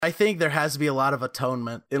I think there has to be a lot of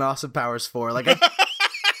atonement in Austin Powers 4. Like,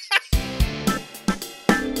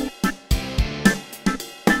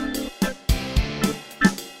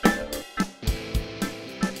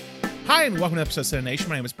 Hi, and welcome to episode of Cinenation.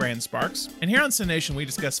 My name is Brandon Sparks, and here on Cinenation, we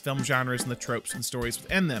discuss film genres and the tropes and stories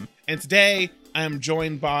within them. And today, I am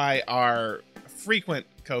joined by our frequent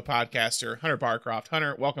co-podcaster, Hunter Barcroft.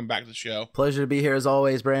 Hunter, welcome back to the show. Pleasure to be here as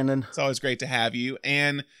always, Brandon. It's always great to have you.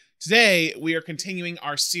 And today, we are continuing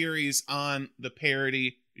our series on the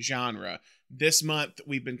parody genre. This month,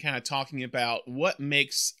 we've been kind of talking about what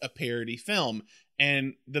makes a parody film.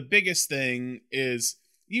 And the biggest thing is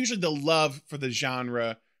usually the love for the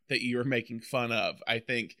genre that you are making fun of. I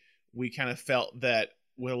think we kind of felt that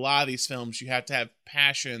with a lot of these films, you have to have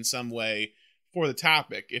passion in some way for the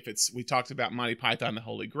topic. We talked about Monty Python and the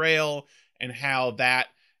Holy Grail and how that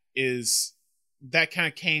kind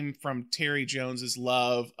of came from Terry Jones's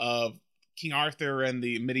love of King Arthur and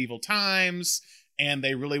the medieval times, and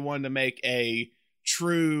they really wanted to make a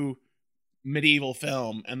true medieval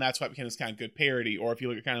film, and that's why it became this kind of good parody. Or if you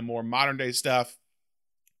look at kind of more modern day stuff,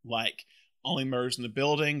 like Only Murders in the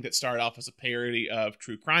Building, that started off as a parody of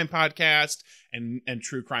True Crime Podcast and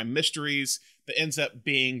True Crime Mysteries, that ends up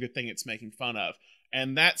being the thing it's making fun of.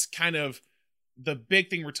 And that's kind of the big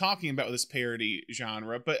thing we're talking about with this parody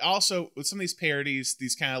genre. But also with some of these parodies,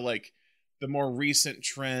 these kind of like the more recent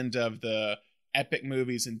trend of the epic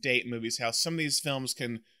movies and date movies, how some of these films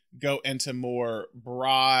can go into more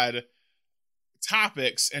broad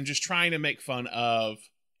topics and just trying to make fun of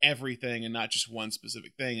everything and not just one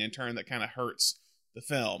specific thing. In turn, that kind of hurts the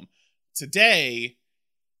film. Today,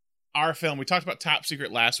 our film, we talked about Top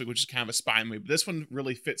Secret last week, which is kind of a spy movie, but this one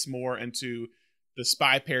really fits more into the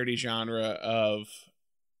spy parody genre of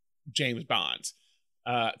James Bond.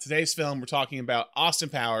 Today's film, we're talking about Austin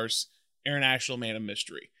Powers, International Man of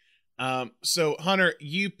Mystery. So Hunter,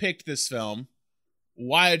 you picked this film.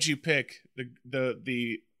 Why did you pick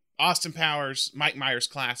the Austin Powers Mike Myers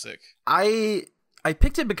classic? I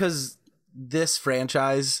picked it because this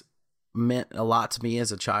franchise meant a lot to me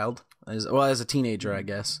as a child, as a teenager, I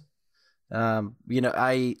guess. I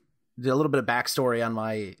did a little bit of backstory on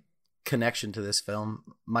my connection to this film.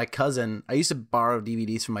 My cousin, I used to borrow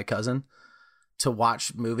DVDs from my cousin to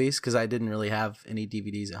watch movies because I didn't really have any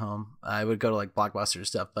DVDs at home. I would go to like Blockbuster and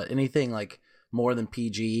stuff, but anything like more than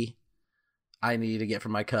PG, I needed to get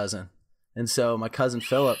from my cousin. And so my cousin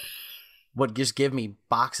Philip would just give me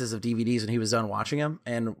boxes of DVDs when he was done watching them.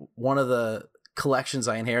 And one of the collections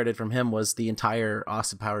I inherited from him was the entire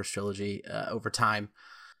Austin Powers trilogy over time.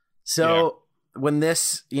 So when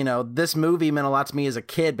this movie meant a lot to me as a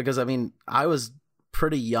kid, because I mean, I was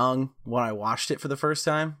pretty young when I watched it for the first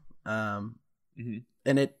time.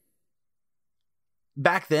 And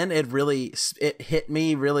back then it hit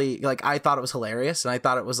me really, like, I thought it was hilarious. And I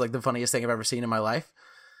thought it was like the funniest thing I've ever seen in my life.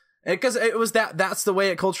 Because it was that's the way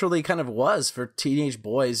it culturally kind of was for teenage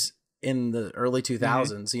boys in the early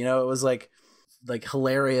 2000s. It was like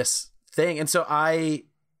hilarious thing. And so I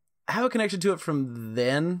have a connection to it from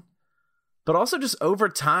then, but also just over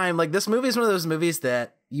time. Like, this movie is one of those movies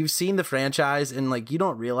that you've seen the franchise and like you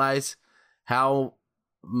don't realize how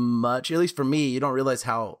much, at least for me, you don't realize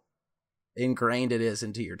how ingrained it is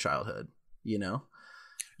into your childhood, Yeah.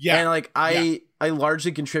 And like I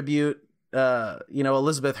largely contribute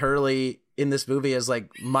Elizabeth Hurley in this movie as like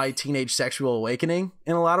my teenage sexual awakening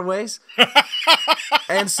in a lot of ways.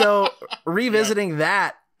 And so revisiting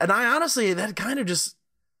that, and I honestly, that kind of just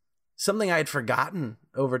something I had forgotten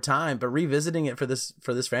over time, but revisiting it for this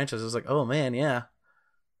franchise, I was like, oh man, yeah,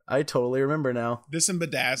 I totally remember now. This and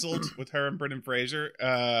Bedazzled with her and Brendan Fraser.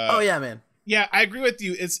 Oh yeah, man. Yeah, I agree with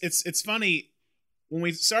you. It's funny when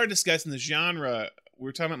we started discussing the genre. We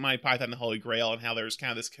were talking about Monty Python and the Holy Grail and how there's kind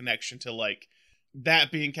of this connection to like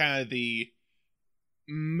that being kind of the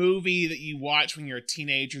movie that you watch when you're a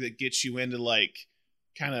teenager that gets you into like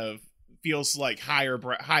kind of feels like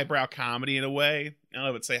highbrow comedy in a way. I don't know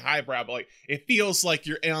if I'd say highbrow, but like it feels like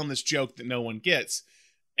you're in on this joke that no one gets.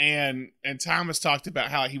 And Thomas talked about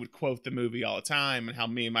how he would quote the movie all the time and how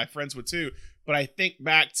me and my friends would too. But I think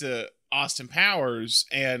back to Austin Powers,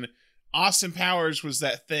 and Austin Powers was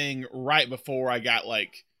that thing right before I got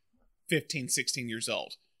like 15, 16 years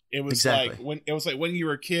old. It was exactly. when you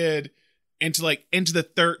were a kid into the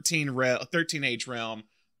 13 age realm.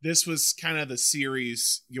 This was kind of the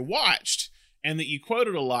series you watched and that you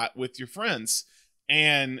quoted a lot with your friends.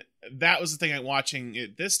 And that was the thing I'm watching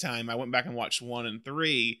it this time. I went back and watched 1 and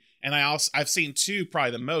 3, and I've seen 2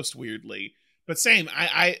 probably the most, weirdly. But same,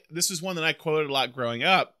 this was one that I quoted a lot growing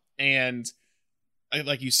up, and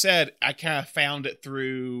like you said, I kind of found it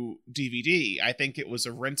through DVD. I think it was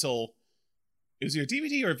a rental it was either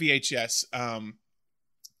DVD or VHS.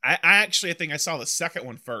 I think I saw the second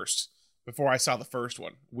one first before I saw the first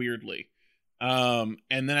one, weirdly. And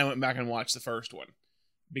then I went back and watched the first one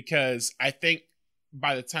because I think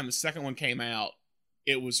by the time the second one came out,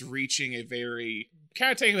 it was reaching a very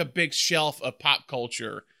kind of taking a big shelf of pop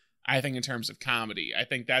culture. I think in terms of comedy, I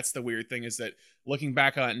think that's the weird thing is that looking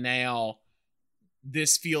back on it now,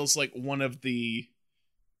 this feels like one of the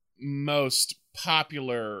most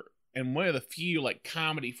popular and one of the few like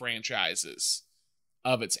comedy franchises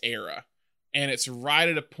of its era. And it's right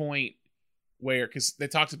at a point where, because they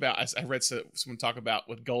talked about, I read someone talk about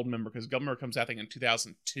with Goldmember, because Goldmember comes out, I think, in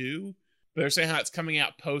 2002, but they're saying how it's coming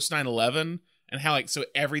out post 9/11 and how like, so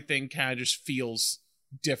everything kind of just feels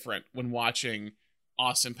different when watching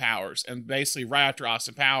Austin Powers. And basically right after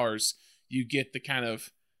Austin Powers, you get the kind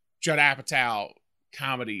of Judd Apatow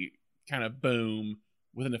comedy kind of boom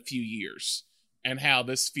within a few years, and how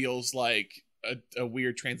this feels like a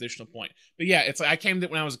weird transitional point. But yeah, it's like I came to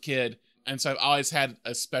it when I was a kid, and so I've always had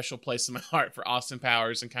a special place in my heart for Austin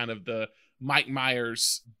Powers and kind of the Mike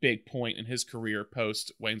Myers big point in his career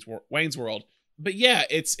post Wayne's World. But yeah,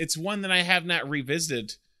 it's one that I have not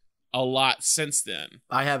revisited a lot since then.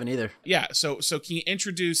 I haven't either. Yeah, so can you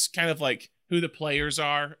introduce kind of like who the players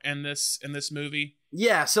are in this movie?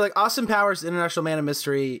 Yeah, so like Austin Powers, International Man of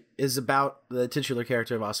Mystery, is about the titular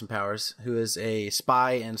character of Austin Powers, who is a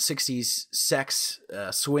spy and 60s sex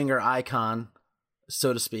swinger icon,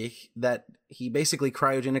 so to speak, that he basically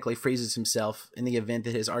cryogenically freezes himself in the event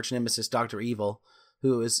that his arch nemesis, Dr. Evil,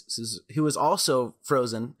 who is also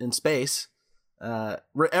frozen in space,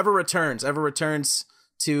 ever returns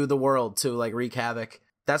to the world to like wreak havoc.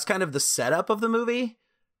 That's kind of the setup of the movie,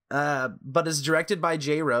 but it's directed by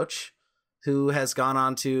Jay Roach, who has gone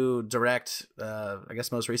on to direct, I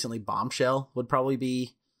guess most recently, Bombshell would probably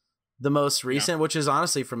be the most recent, which is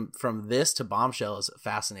honestly from this to Bombshell is a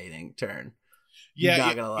fascinating turn. Yeah,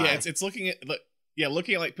 not gonna lie. Yeah, it's looking at like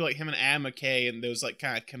people like him and Adam McKay and those like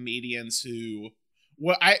kind of comedians who,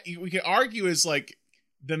 we could argue is like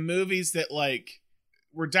the movies that like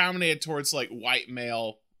were dominated towards like white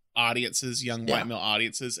male audiences, young white male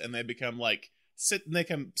audiences, and they become like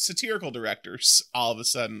satirical directors all of a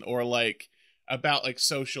sudden, or like about like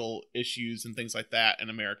social issues and things like that in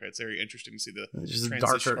America. It's very interesting to see the just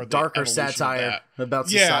darker satire about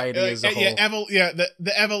society as a whole.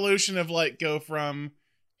 The evolution of like go from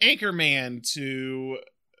Anchorman to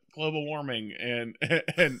global warming and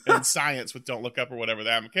science with Don't Look Up or whatever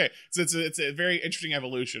that. Okay, so it's a very interesting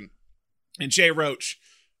evolution, and Jay Roach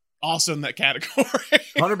also in that category.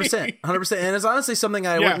 100%. And it's honestly something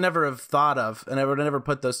I would never have thought of, and I would never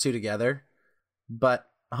put those two together. But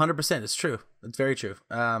 100%, it's true. It's very true.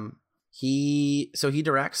 He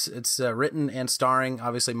directs. It's written and starring,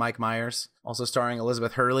 obviously, Mike Myers, also starring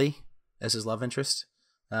Elizabeth Hurley as his love interest,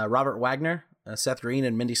 Robert Wagner, Seth Green,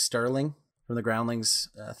 and Mindy Sterling from the Groundlings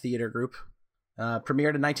theater group.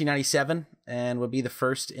 Premiered in 1997 and would be the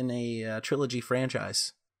first in a trilogy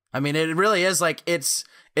franchise. I mean, it really is like it's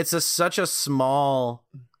such a small,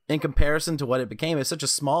 in comparison to what it became, it's such a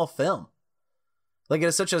small film. Like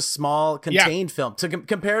it's such a small, contained film to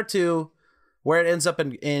compare to where it ends up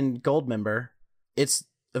in Goldmember. It's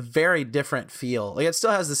a very different feel. Like it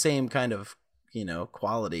still has the same kind of,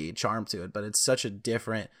 quality, charm to it, but it's such a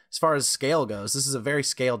different, as far as scale goes, this is a very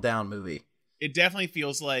scaled down movie. It definitely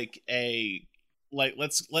feels like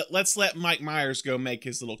let's let Mike Myers go make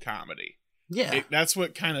his little comedy. Yeah. That's what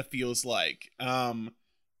it kind of feels like.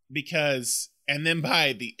 Because, and then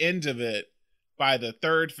by the end of it, by the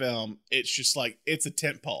third film, it's just like, it's a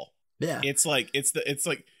tentpole. Yeah. It's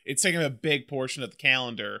taking a big portion of the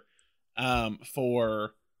calendar,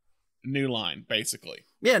 for New Line, basically.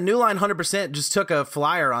 Yeah. New Line 100% just took a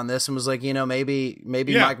flyer on this and was like, maybe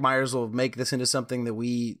Mike Myers will make this into something that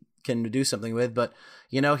we can do something with, but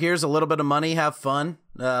here's a little bit of money, have fun,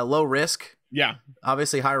 low risk. Yeah.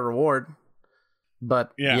 Obviously high reward.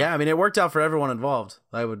 But I mean, it worked out for everyone involved,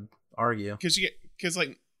 I would argue. Because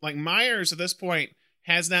like Myers at this point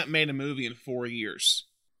has not made a movie in 4 years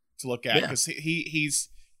to look at. Because he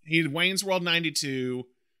did Wayne's World 92,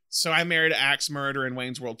 So I Married an Axe Murderer in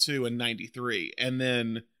Wayne's World 2 in 93, and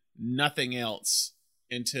then nothing else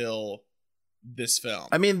until this film.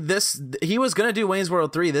 I mean, he was going to do Wayne's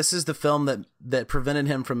World 3. This is the film that prevented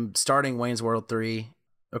him from starting Wayne's World 3.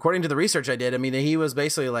 According to the research I did, I mean, he was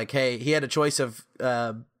basically like, hey, he had a choice of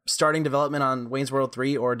starting development on Wayne's World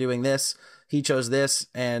 3 or doing this. He chose this,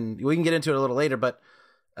 and we can get into it a little later, but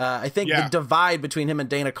I think the divide between him and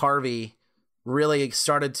Dana Carvey really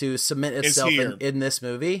started to cement itself in this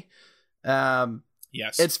movie.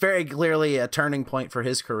 Yes. It's very clearly a turning point for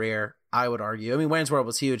his career. I would argue. I mean, Wayne's World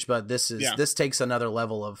was huge, but this takes another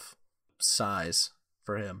level of size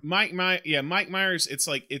for him. Mike Myers,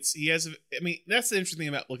 he has, I mean, that's the interesting thing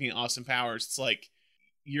about looking at Austin Powers. It's like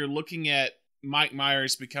you're looking at Mike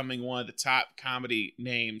Myers becoming one of the top comedy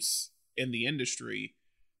names in the industry,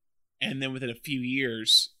 and then within a few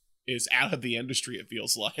years is out of the industry, it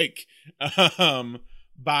feels like.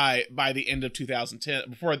 By the end of 2010,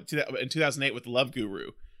 in 2008 with The Love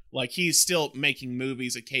Guru. Like, he's still making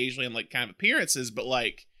movies occasionally and like kind of appearances, but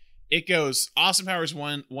like it goes Austin Powers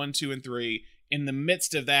 1, 2, and 3. In the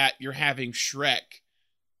midst of that, you're having Shrek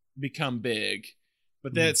become big,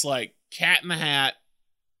 but then it's like Cat in the Hat,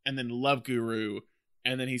 and then Love Guru,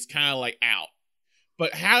 and then he's kind of like out.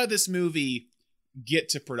 But how did this movie get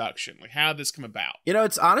to production? Like, how did this come about? You know,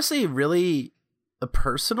 it's honestly really a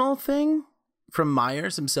personal thing from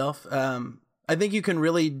Myers himself. I think you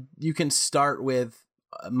can start with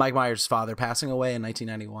Mike Myers' father passing away in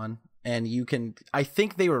 1991, and I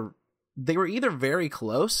think they were either very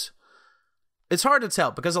close. It's hard to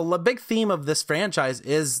tell because a big theme of this franchise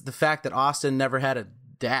is the fact that Austin never had a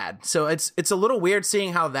dad. So it's a little weird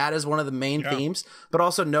seeing how that is one of the main themes, but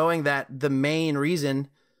also knowing that the main reason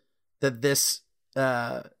that this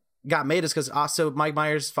got made is because also Mike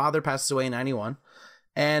Myers' father passes away in 91,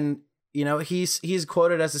 and you know, he's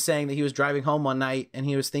quoted as saying that he was driving home one night and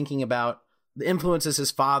he was thinking about the influences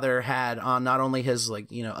his father had on not only his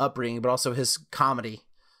upbringing, but also his comedy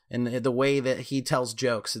and the way that he tells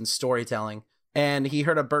jokes and storytelling. And he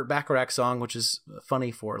heard a Burt Bacharach song, which is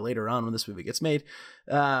funny for later on when this movie gets made,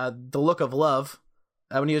 The Look of Love,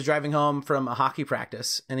 when he was driving home from a hockey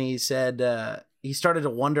practice. And he said he started to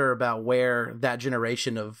wonder about where that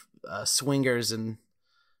generation of swingers and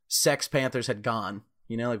Sex Panthers had gone.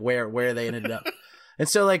 You know, like where they ended up. And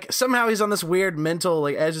so like somehow he's on this weird mental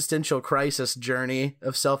like existential crisis journey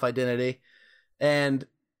of self-identity. And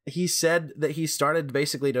he said that he started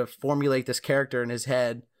basically to formulate this character in his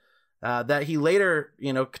head that he later,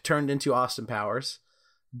 turned into Austin Powers.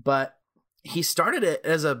 But he started it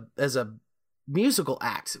as a musical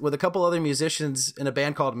act with a couple other musicians in a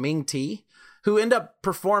band called Ming T, who end up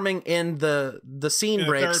performing in the scene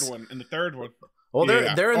breaks. In the third one. Well,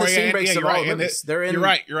 they're in the scene breaks of all movies. You're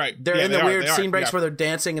right. They're in the weird scene breaks where they're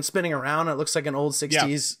dancing and spinning around. And it looks like an old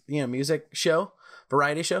 60s, music show,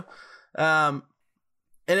 variety show. And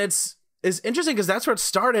it's interesting because that's where it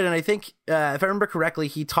started. And I think, if I remember correctly,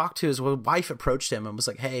 he talked to his wife, approached him and was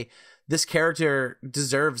like, "Hey, this character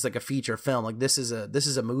deserves like a feature film. Like this is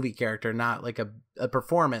a movie character, not like a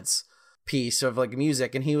performance piece of like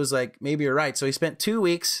music." And he was like, "Maybe you're right." So he spent 2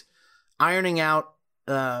 weeks ironing out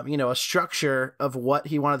a structure of what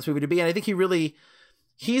he wanted this movie to be. And I think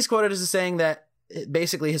he's quoted as saying that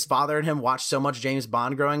basically his father and him watched so much James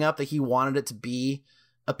Bond growing up that he wanted it to be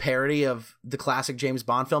a parody of the classic James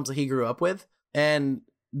Bond films that he grew up with. And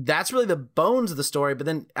that's really the bones of the story. But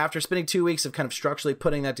then after spending 2 weeks of kind of structurally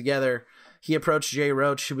putting that together, he approached Jay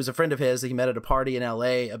Roach, who was a friend of his that he met at a party in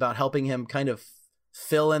LA, about helping him kind of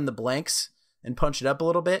fill in the blanks and punch it up a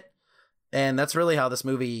little bit. And that's really how this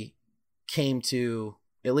movie came to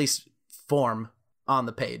at least form on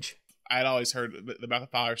the page. I'd always heard about the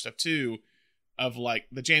father stuff too, of like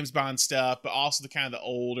the James Bond stuff, but also the kind of the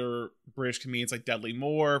older British comedians like Dudley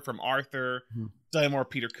Moore from Arthur, Dudley Moore,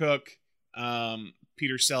 Peter Cook,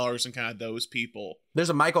 Peter Sellers, and kind of those people.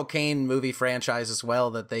 There's a Michael Caine movie franchise as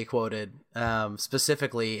well that they quoted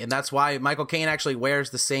specifically, and that's why Michael Caine actually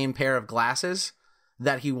wears the same pair of glasses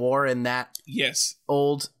that he wore in that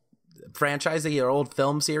old franchise, old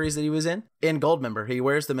film series that he was in Goldmember. He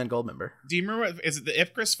wears them in Goldmember. Do you remember? Is it the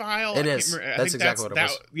Ipcris File? It is. That's exactly what it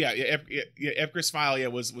was. Yeah, Ipcris File. Yeah,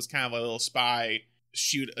 was kind of a little spy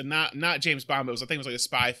shoot. Not James Bond, but I think it was like a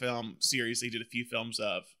spy film series. He did a few films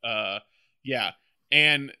of.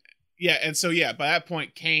 And so by that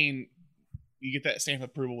point, Caine, you get that stamp of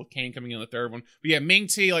approval with Caine coming in the third one. But yeah, Ming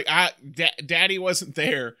T, like Daddy Wasn't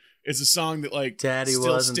There is a song that like Daddy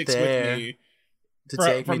still wasn't sticks there with me. to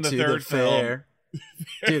take me to the fair.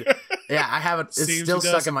 Dude, yeah, I have it. It's still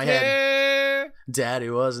stuck in my head. Daddy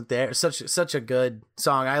wasn't there. Such a good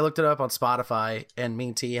song. I looked it up on Spotify, and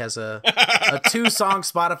Ming T has a 2-song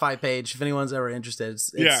Spotify page. If anyone's ever interested,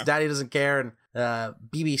 it's Daddy Doesn't Care and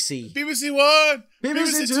BBC. BBC 1,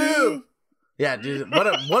 BBC 2. Yeah, dude, what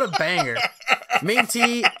a banger. Ming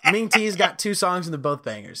T's got 2 songs and they're both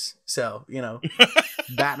bangers. So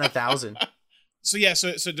batting 1,000. So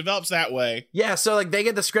it develops that way. Yeah, so like they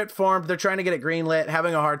get the script formed, they're trying to get it greenlit,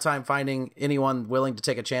 having a hard time finding anyone willing to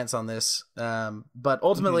take a chance on this. But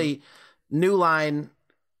ultimately, New Line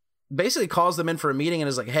basically calls them in for a meeting and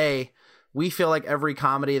is like, "Hey, we feel like every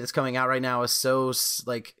comedy that's coming out right now is so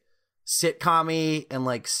like sitcom-y and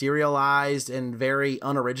like serialized and very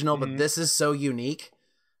unoriginal, but this is so unique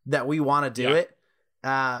that we want to do it.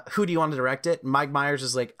 Who do you want to direct it? Mike Myers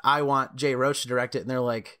is like, I want Jay Roach to direct it. And they're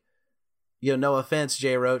like, no offense,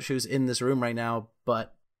 Jay Roach, who's in this room right now,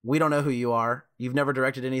 but we don't know who you are. You've never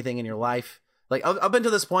directed anything in your life. Like up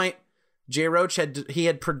until this point, Jay Roach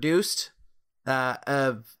had produced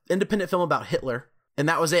a independent film about Hitler, and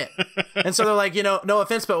that was it. And so they're like, no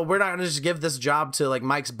offense, but we're not going to just give this job to like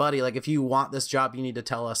Mike's buddy. Like if you want this job, you need to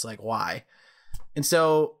tell us like why. And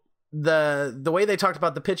so the way they talked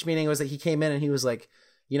about the pitch meeting was that he came in and he was like,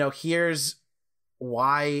 here's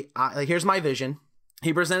why here's my vision.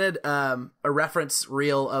 He presented a reference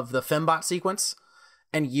reel of the Fembot sequence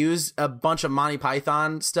and used a bunch of Monty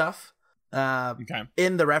Python stuff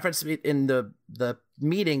in the reference in the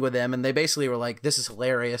meeting with them, and they basically were like, this is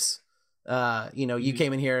hilarious. You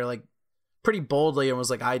came in here like pretty boldly and was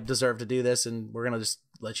like, I deserve to do this, and we're gonna just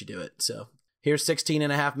let you do it. So here's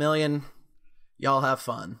 $16.5 million. Y'all have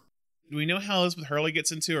fun. Do we know how Elizabeth Hurley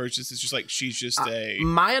gets into, or it's just like she's just a?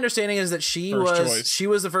 My understanding is that she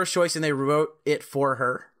was the first choice, and they wrote it for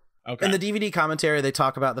her. Okay. In the DVD commentary, they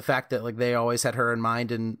talk about the fact that like they always had her in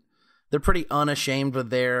mind, and they're pretty unashamed with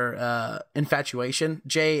their infatuation.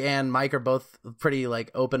 Jay and Mike are both pretty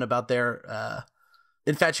like open about their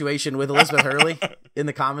infatuation with Elizabeth Hurley in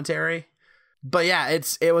the commentary. But yeah,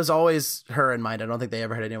 it was always her in mind. I don't think they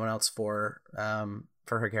ever had anyone else for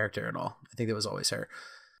her character at all. I think it was always her.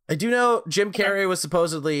 I do know Jim Carrey was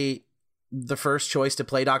supposedly the first choice to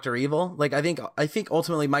play Dr. Evil. Like I think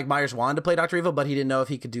ultimately Mike Myers wanted to play Dr. Evil, but he didn't know if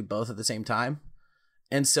he could do both at the same time.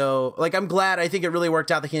 And so like I'm glad, I think it really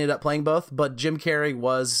worked out that he ended up playing both, but Jim Carrey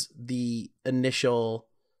was the initial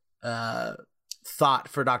thought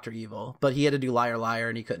for Dr. Evil, but he had to do Liar Liar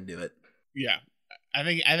and he couldn't do it. Yeah. I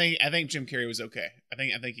think Jim Carrey was okay. I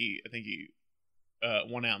think he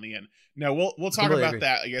won out in the end. No, we'll talk about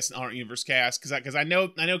that, I guess, in our universe cast, because I know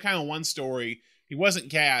kind of one story. He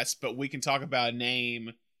wasn't cast, but we can talk about a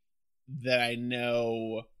name that I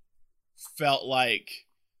know felt like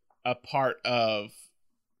a part of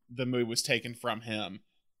the movie was taken from him.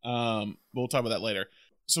 We'll talk about that later.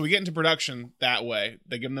 So we get into production that way.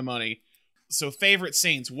 They give him the money. So favorite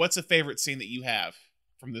scenes. What's a favorite scene that you have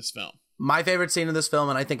from this film? My favorite scene in this film,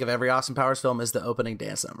 and I think of every Austin Powers film, is the opening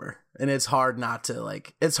dance number. And it's hard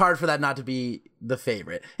for that not to be the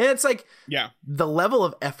favorite. And it's like, the level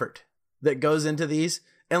of effort that goes into these,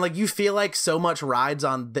 and like you feel like so much rides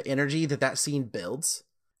on the energy that scene builds,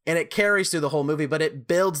 and it carries through the whole movie, but it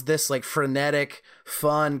builds this like frenetic,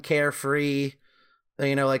 fun, carefree,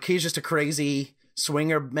 like he's just a crazy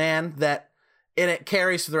swinger man and it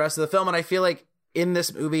carries through the rest of the film. And I feel like in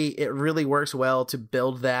this movie, it really works well to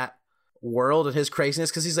build that world and his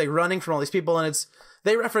craziness, because he's like running from all these people, and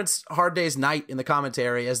they reference Hard Day's Night in the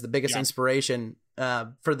commentary as the biggest inspiration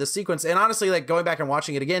for the sequence. And honestly, like going back and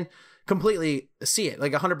watching it again, completely see it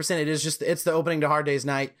like 100%. It's the opening to Hard Day's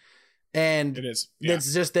Night, and it is. Yeah.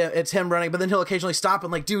 It's him running, but then he'll occasionally stop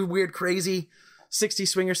and like do weird, crazy 60s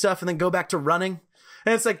swinger stuff, and then go back to running.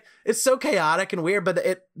 And it's like it's so chaotic and weird,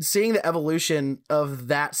 but seeing the evolution of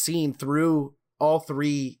that scene through all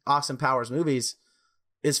three Austin Powers movies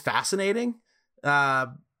is fascinating.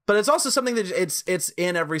 But it's also something that it's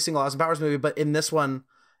in every single Austin Powers movie, but in this one,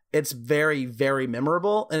 it's very, very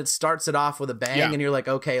memorable, and it starts it off with a bang, and you're like,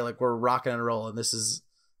 okay, like we're rocking and rolling. This is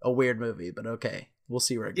a weird movie, but okay, we'll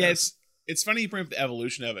see where it goes. Yeah, it's funny you bring up the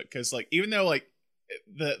evolution of it, because like even though like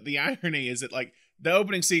the irony is that like the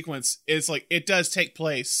opening sequence is like it does take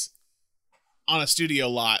place on a studio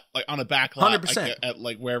lot, like on a back lot, 100%. Like, at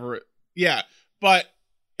like wherever,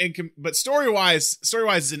 but story-wise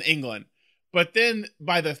is in England. But then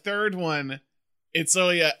by the third one, it's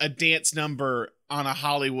only a dance number on a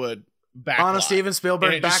Hollywood backlot. On a Steven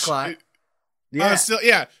Spielberg backlot. So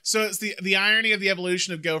it's the irony of the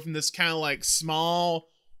evolution of go from this kind of like small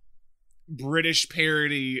British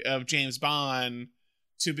parody of James Bond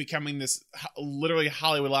to becoming this literally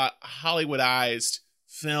Hollywoodized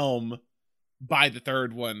film by the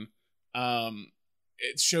third one.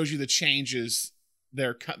 It shows you the changes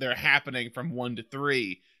they're happening from 1 to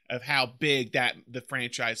 3 of how big that the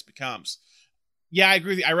franchise becomes. Yeah, I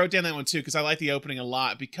agree with you. I wrote down that one too, because I like the opening a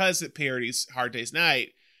lot because it parodies Hard Day's Night,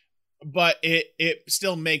 but it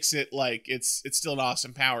still makes it like it's still an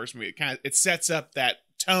Austin Powers movie. It sets up that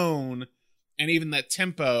tone and even that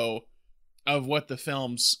tempo of what the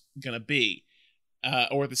film's gonna be,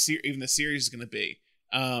 or even the series is gonna be.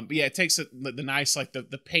 But yeah, it takes the nice like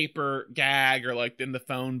the paper gag or like in the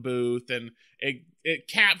phone booth, and it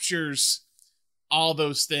captures all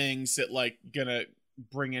those things that like gonna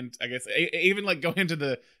bring in, I guess, even like go into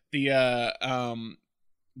the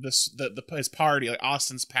his party, like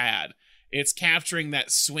Austin's pad. It's capturing that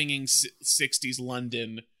swinging 60s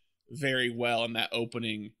London very well in that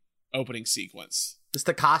opening sequence. Just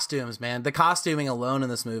the costumes, man. The costuming alone in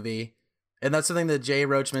this movie. And that's something that Jay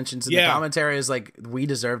Roach mentions in the commentary is like, we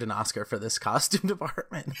deserved an Oscar for this costume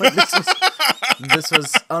department. Like, this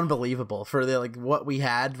was unbelievable for the, what we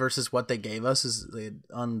had versus what they gave us is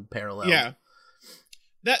unparalleled. Yeah.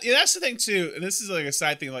 That's the thing too. And this is like a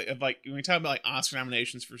side thing, when we talk about Oscar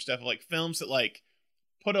nominations for stuff, films that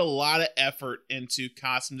put a lot of effort into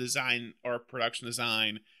costume design or production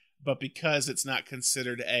design, but because it's not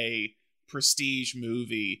considered a prestige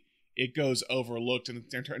movie, it goes overlooked in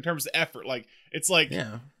terms of effort.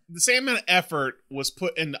 The same amount of effort was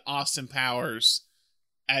put into Austin Powers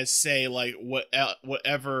as say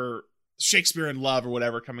whatever Shakespeare in Love or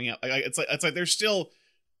whatever coming out. It's like there's still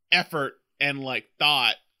effort and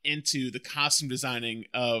thought into the costume designing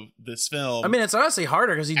of this film. I mean, it's honestly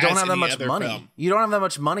harder because you don't have that much money. Film. You don't have that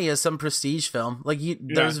much money as some prestige film.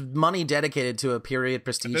 There's money dedicated to a period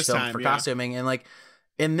prestige film for costuming, and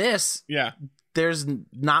in this, there's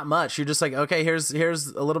not much. You're just okay, here's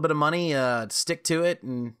a little bit of money, stick to it,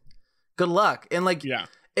 and good luck. And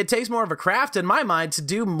it takes more of a craft in my mind to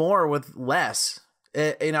do more with less.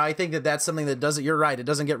 I think that's something that doesn't. You're right. It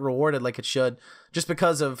doesn't get rewarded like it should, just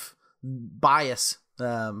because of bias.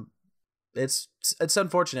 It's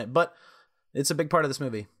unfortunate, but it's a big part of this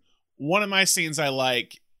movie. One of my scenes I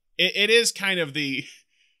like, it is kind of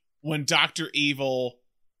when Dr. Evil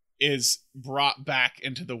is brought back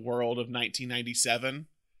into the world of 1997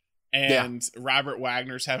 and Robert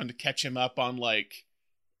Wagner's having to catch him up on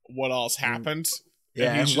what all's happened.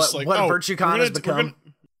 Yeah. And he's just what VirtueCon has become.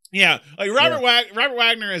 Robert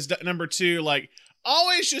Wagner is number 2,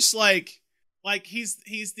 always just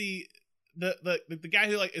he's the guy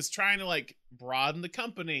who is trying to broaden the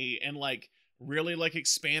company and really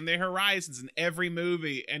expand their horizons in every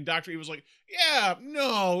movie. And Dr. Evil's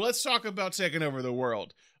let's talk about taking over the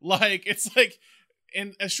world.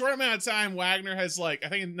 In a short amount of time, Wagner has I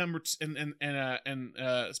think in number in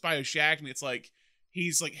Spy Who Shagged Me, it's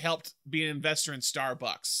he's helped be an investor in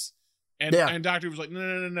Starbucks. And Dr. Evil's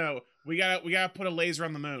no, we gotta put a laser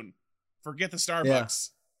on the moon. Forget the Starbucks.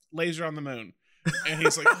 Laser on the moon. And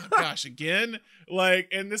he's oh gosh, again?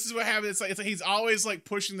 And this is what happens. It's he's always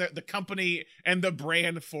pushing the company and the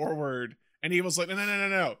brand forward. And he was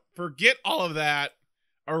no. Forget all of that.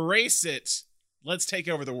 Erase it. Let's take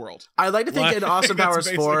over the world. I like to think in Austin Powers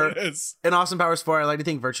 4, I like to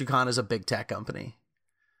think VirtueCon is a big tech company.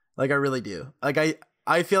 I really do.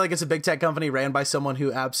 I feel like it's a big tech company ran by someone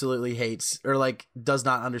who absolutely hates or does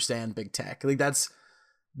not understand big tech.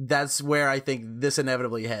 That's where I think this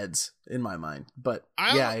inevitably heads in my mind. But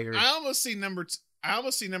I agree. I almost see number 2.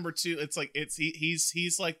 It's he's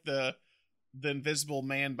the invisible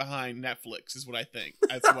man behind Netflix is what I think.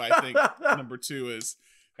 That's what I think number 2 is.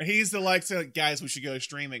 And he's the guys, we should go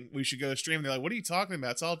streaming. We should go streaming. They're what are you talking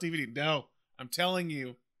about? It's all DVD. No, I'm telling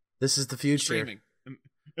you, this is the future. Streaming.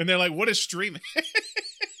 And they're what is streaming?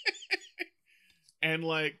 And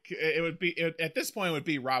it would be at this point it would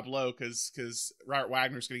be Rob Lowe because Robert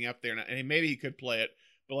Wagner's getting up there and maybe he could play it,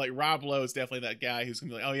 but Rob Lowe is definitely that guy who's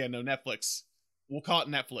gonna be oh yeah, no, Netflix, we'll call it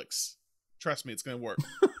Netflix, trust me, it's gonna work.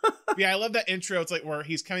 I love that intro. It's where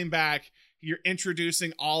he's coming back, you're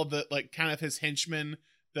introducing all the kind of his henchmen,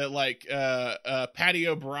 that Patty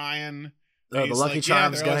O'Brien, the Lucky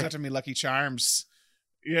Charms they're guy. Always after me, Lucky Charms.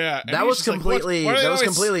 Yeah, that was completely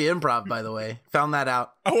completely improv, by the way. Found that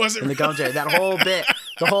out. Oh, was it? In the commentary, that whole bit,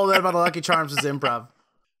 the whole bit about the Lucky Charms was improv.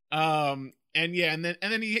 And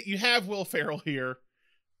then you have Will Ferrell here,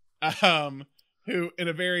 who in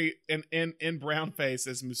a very in brown face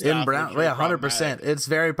as Mustafa. In brown, 100%. It's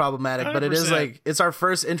very problematic, 100%. But it is it's our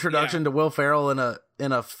first introduction to Will Ferrell in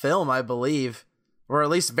a film, I believe. Or at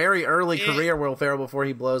least very early career Will Ferrell before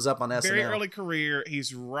he blows up on SNL. Very early career.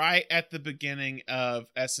 He's right at the beginning of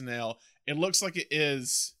SNL. It looks like it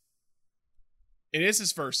is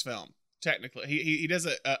his first film, technically. He does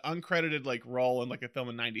a uncredited role in a film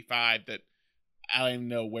in 95 that I don't even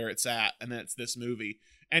know where it's at, and then it's this movie.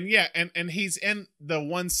 And and he's in the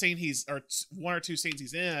one scene one or two scenes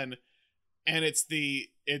he's in, and it's the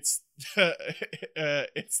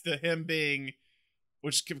him being,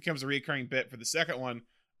 which becomes a recurring bit for the second one,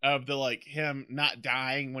 of the him not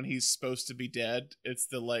dying when he's supposed to be dead. It's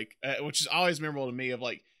the which is always memorable to me, of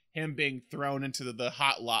him being thrown into the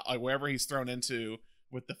hot lot, wherever he's thrown into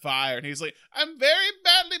with the fire, and he's I'm very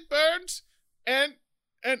badly burnt, and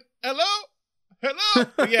hello.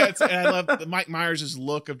 Yeah, and I love Mike Myers'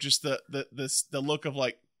 look of just the look of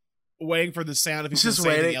waiting for the sound if he's just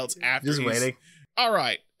saying anything else after. Just waiting. All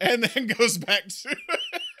right, and then goes back to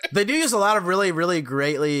They do use a lot of really, really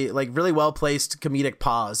greatly, like really well placed comedic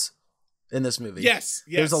pause in this movie. Yes.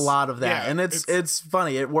 There's a lot of that, and it's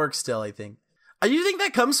funny. It works still, I think. Do you think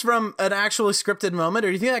that comes from an actually scripted moment, or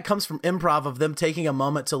do you think that comes from improv of them taking a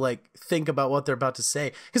moment to like think about what they're about to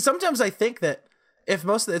say? Because sometimes I think that if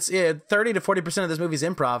most of it's 30 to 40% of this movie is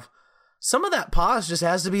improv, some of that pause just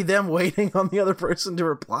has to be them waiting on the other person to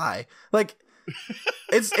reply. Like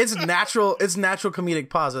it's natural comedic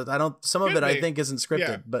pause. Some of it I think isn't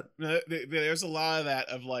scripted, but there's a lot of that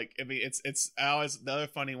of like, I mean, it's always the other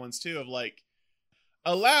funny ones too of like,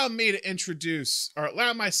 allow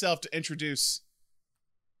myself to introduce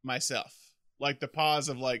myself. Like the pause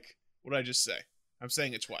of like, what did I just say? I'm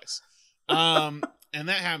saying it twice. And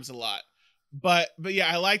that happens a lot. But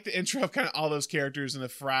yeah, I like the intro of kind of all those characters and the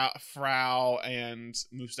Frau and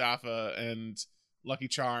Mustafa and Lucky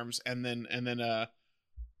Charms, and then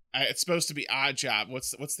it's supposed to be Odd Job.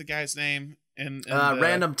 What's the guy's name?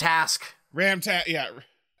 Random Task. Yeah.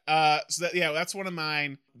 That's one of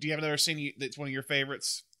mine. Do you have another scene that's one of your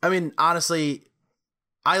favorites? I mean, honestly,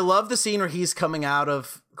 I love the scene where he's coming out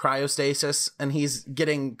of cryostasis and he's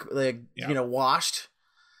getting washed.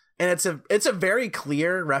 And it's a very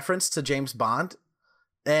clear reference to James Bond.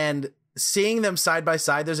 And seeing them side by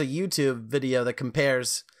side, there's a YouTube video that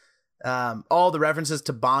compares all the references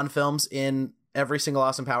to Bond films in every single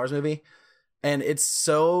Austin Powers movie. And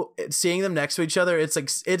seeing them next to each other, it's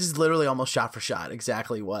like, it is literally almost shot for shot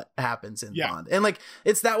exactly what happens in Bond. And like,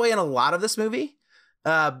 it's that way in a lot of this movie.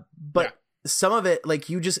 But some of it,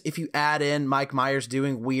 like if you add in Mike Myers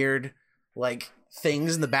doing weird, like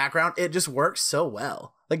things in the background, it just works so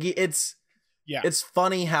well. Like it's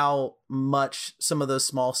funny how much some of those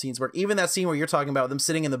small scenes work. Even that scene where you're talking about them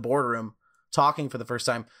sitting in the boardroom talking for the first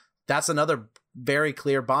time, that's another very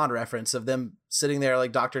clear Bond reference of them sitting there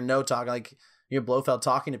like Dr. No talking, like Blofeld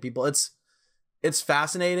talking to people. It's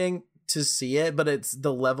fascinating to see it, but it's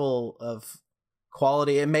the level of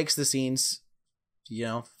quality. It makes the scenes,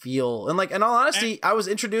 feel, and like, in all honesty, I was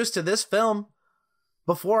introduced to this film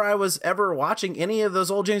before I was ever watching any of those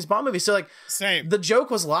old James Bond movies. So like, same. The joke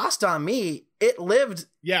was lost on me. It lived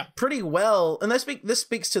pretty well. And this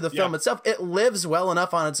speaks to the film itself. It lives well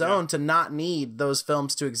enough on its own to not need those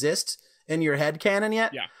films to exist in your head canon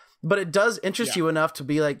yet. Yeah. But it does interest you enough to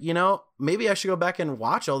be like, maybe I should go back and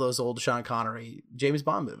watch all those old Sean Connery James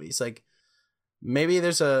Bond movies. Like maybe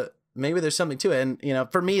there's something to it.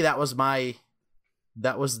 And, for me, that was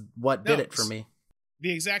what did it for me.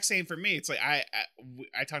 The exact same for me. It's like I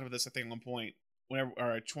talked about this, I think, at one point,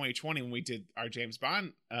 whenever 2020 when we did our James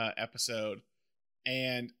Bond episode,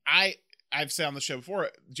 and I've said on the show before,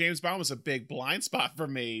 James Bond was a big blind spot for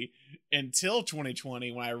me until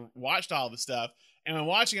 2020 when I watched all the stuff. And when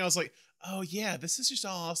watching, I was like, oh yeah, this is just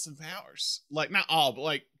all Austin Powers. Like not all, but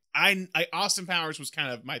like Austin Powers was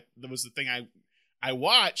kind of was the thing I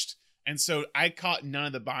watched, and so I caught none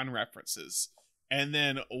of the Bond references. And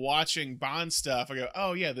then watching Bond stuff, I go,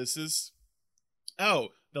 oh yeah, the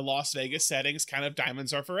Las Vegas settings kind of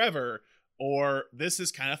Diamonds Are Forever, or this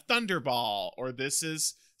is kind of Thunderball, or this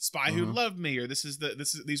is Spy Who Loved Me, or these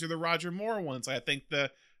are the Roger Moore ones. I think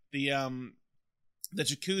the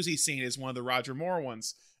jacuzzi scene is one of the Roger Moore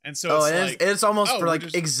ones. And so it's almost for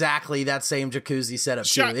like exactly that same jacuzzi setup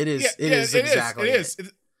too. It is exactly.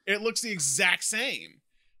 It looks the exact same.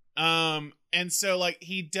 And so like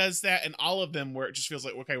he does that in all of them where it just feels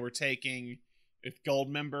like, okay, we're taking, if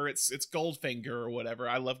Goldmember, it's Goldfinger or whatever.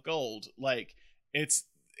 I love gold. Like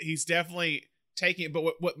he's definitely taking it.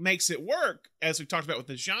 But what makes it work, as we've talked about with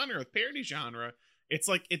the genre, with parody genre, it's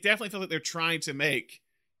like, it definitely feels like they're trying to make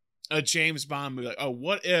a James Bond movie. Like, oh,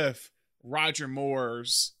 what if Roger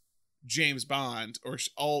Moore's James Bond, or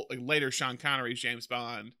later Sean Connery's James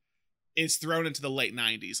Bond, is thrown into the late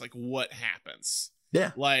 90s? Like, what happens?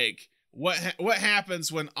 Yeah. Like, what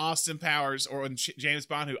happens when Austin Powers, or when James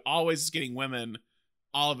Bond, who always is getting women,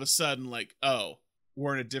 all of a sudden, like, oh,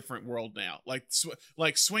 we're in a different world now. Like,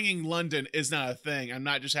 swinging London is not a thing. I'm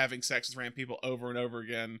not just having sex with random people over and over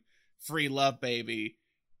again. Free love, baby.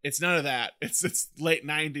 It's none of that. It's late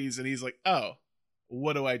 90s, and he's like, oh,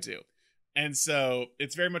 what do I do? And so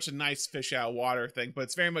it's very much a nice fish out of water thing, but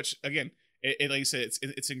it's very much, again, it like you said,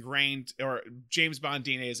 it's ingrained, or James Bond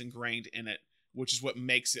DNA is ingrained in it, which is what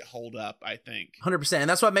makes it hold up, I think. 100%. And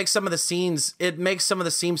that's what makes some of the scenes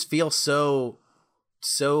feel so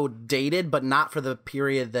dated, but not for the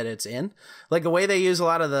period that it's in. Like the way they use a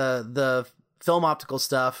lot of the film optical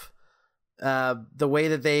stuff, the way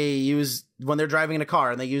that they use when they're driving in a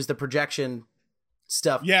car and they use the projection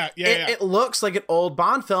stuff. It looks like an old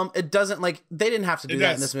Bond film. It doesn't, like, they didn't have to do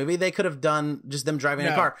that in this movie. They could have done just them driving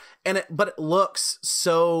in a car. But it looks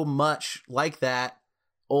so much like that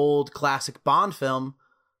old classic Bond film,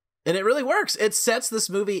 and it really works. It sets this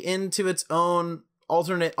movie into its own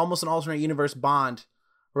almost an alternate universe Bond.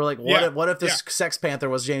 We're like, what if this Sex Panther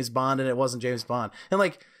was James Bond and it wasn't James Bond? And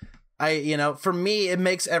like, for me, it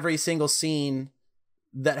makes every single scene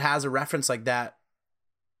that has a reference like that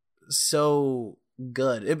so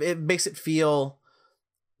good. It makes it feel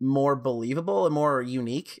more believable and more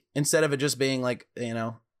unique instead of it just being like,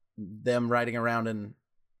 them riding around in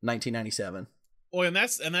 1997. Well, and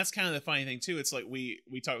that's kind of the funny thing too. It's like we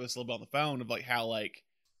talked this a little bit on the phone of like how like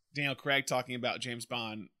Daniel Craig talking about James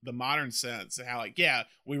Bond, the modern sense, and how like,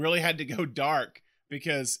 we really had to go dark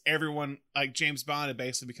because everyone like James Bond had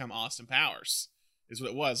basically become Austin Powers, is what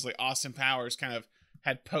it was. Like Austin Powers kind of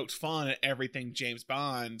had poked fun at everything James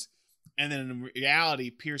Bond, and then in reality,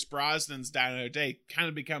 Pierce Brosnan's Die Another Day kind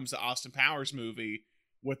of becomes the Austin Powers movie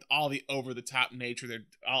with all the over the top nature,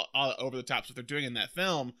 all the over the tops what they're doing in that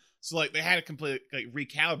film. So like they had to completely like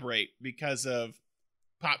recalibrate because of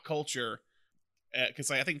pop culture. Because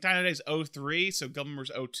like I think Die Another Day is 2003, so Gilmore's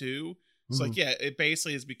 2002. So like it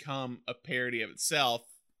basically has become a parody of itself,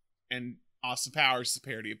 and Austin Powers is a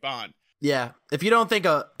parody of Bond. Yeah, if you don't think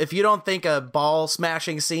a ball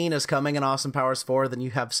smashing scene is coming in Austin Powers 4, then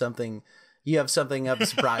you have something of a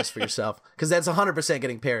surprise for yourself, because that's 100%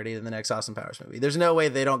 getting parodied in the next Austin Powers movie. There's no way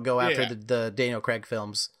they don't go after the Daniel Craig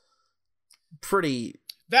films.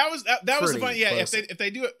 That was the fun. Yeah, if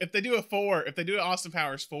they do an Austin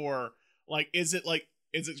Powers 4. Like, is it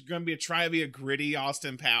going to be try to be a gritty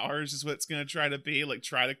Austin Powers? Is what it's going to try to be? Like,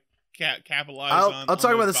 try to capitalize on. I'll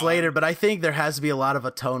talk about this later, but I think there has to be a lot of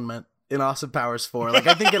atonement in Austin Powers 4. Like,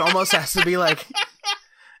 I think it almost has to be like,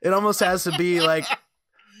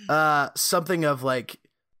 something of like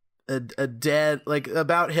a dead, like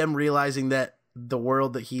about him realizing that the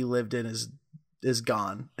world that he lived in is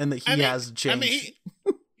gone and that he has changed. I mean,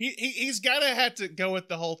 he's got to have to go with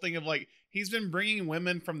the whole thing of like, he's been bringing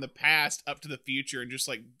women from the past up to the future and just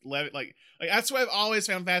like let it like that's what I've always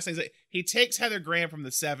found fascinating. Is that he takes Heather Graham from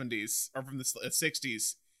the 70s or from the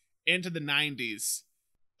 60s into the 90s,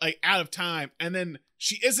 like out of time, and then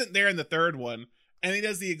she isn't there in the third one, and he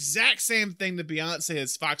does the exact same thing to Beyonce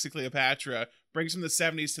as Foxy Cleopatra, brings from the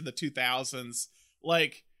 70s to the 2000s.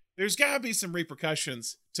 Like, there's gotta be some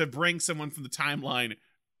repercussions to bring someone from the timeline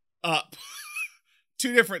up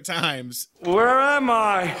 2 different times. Where am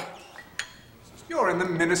I? You're in the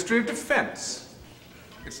Ministry of Defense.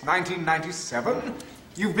 It's 1997.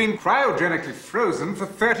 You've been cryogenically frozen for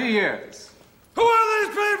 30 years. Who are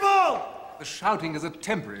these people? The shouting is a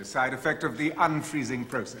temporary side effect of the unfreezing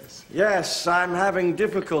process. Yes, I'm having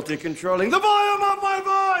difficulty controlling the volume of my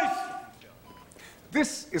voice!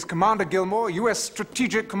 This is Commander Gilmore, U.S.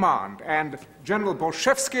 Strategic Command, and General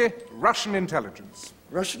Borshevsky, Russian intelligence.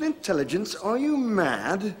 Russian intelligence? Are you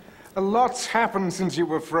mad? A lot's happened since you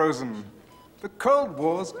were frozen. The Cold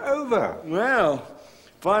War's over. Well,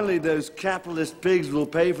 finally those capitalist pigs will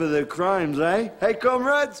pay for their crimes, eh? Hey,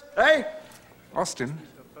 comrades? Hey? Austin,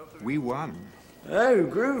 we won. Oh,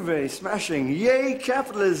 groovy, smashing. Yay,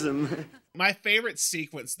 capitalism. My favorite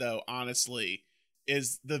sequence, though, honestly,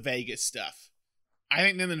 is the Vegas stuff. I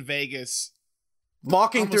think them in Vegas...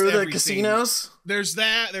 Walking through the casinos? Scene, there's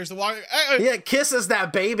the walking... Yeah, kisses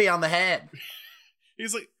that baby on the head.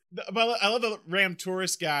 He's like... But I love the Ram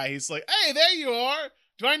tourist guy. He's like, "Hey, there you are.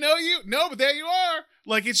 Do I know you? No, but there you are."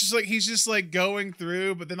 Like, it's just like he's just like going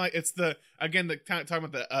through, but then like it's the kind of talking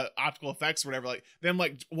about the optical effects or whatever. Like them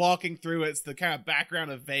like walking through. It's the kind of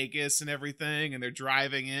background of Vegas and everything, and they're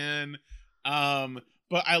driving in.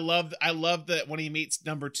 But I love that when he meets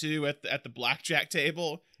number 2 at the blackjack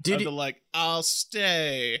table. Like, I'll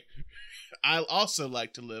stay. I'll also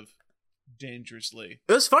like to live dangerously.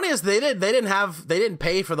 It was funny as they didn't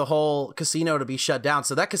pay for the whole casino to be shut down,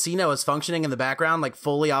 so that casino is functioning in the background like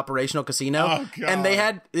fully operational casino. Oh, God. And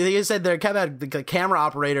they said the camera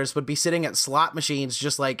operators would be sitting at slot machines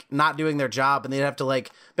just like not doing their job, and they'd have to like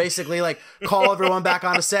basically like call everyone back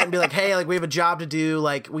on a set and be like, "Hey, like we have a job to do,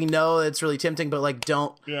 like we know it's really tempting, but like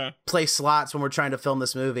don't play slots when we're trying to film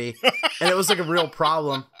this movie." And it was like a real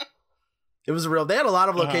problem. They had a lot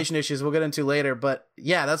of location issues we'll get into later, but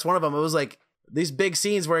yeah, that's one of them. It was like these big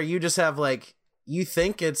scenes where you just have like, you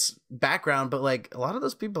think it's background, but like a lot of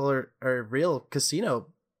those people are real casino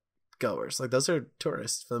goers. Like those are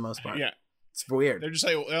tourists for the most part. Yeah. It's weird. They're just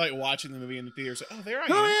like, watching the movie in the theaters. Like, oh, there I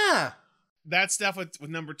am. Oh yeah. That stuff with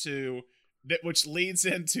number 2, which leads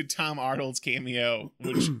into Tom Arnold's cameo,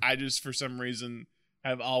 which I just, for some reason,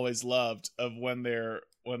 have always loved, of when they're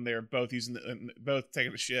both both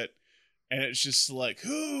taking a shit. And it's just like,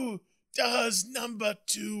 who does number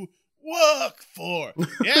 2 work for?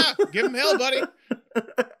 Yeah, give him hell, buddy.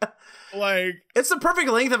 Like, it's the perfect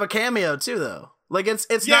length of a cameo too, though. Like it's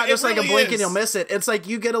Yeah, not just it like a really blink is. and you'll miss it. It's like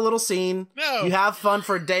you get a little scene, No. you have fun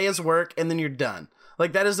for a day's work, and then you're done.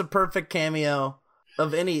 Like that is a perfect cameo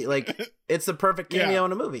of any. Like it's the perfect cameo Yeah.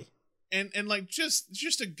 in a movie. and like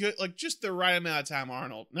just a good, like just the right amount of time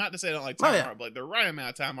Arnold. Not to say I don't like Tom Arnold, but like the right amount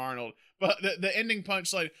of time Arnold. But the ending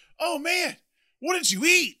punch, like, oh man, what did you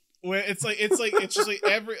eat? Where it's just like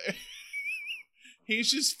every.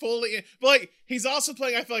 He's just fully, but like he's also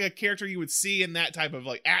playing, I feel like, a character you would see in that type of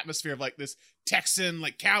like atmosphere of like this Texan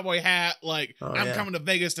like cowboy hat, like I'm coming to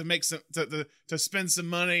Vegas to make some to spend some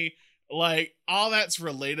money, like all that's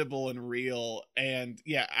relatable and real, and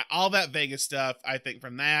yeah, all that Vegas stuff. I think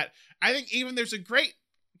from that, I think even there's a great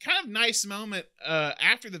kind of nice moment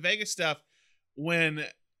after the Vegas stuff when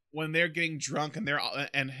they're getting drunk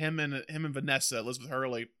and him and Vanessa, Elizabeth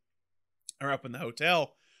Hurley, are up in the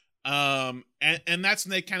hotel. And that's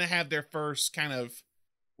when they kind of have their first kind of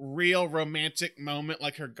real romantic moment,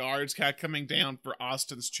 like her guards kind of coming down for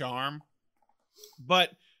Austin's charm.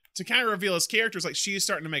 But to kind of reveal his characters, like she's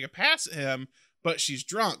starting to make a pass at him, but she's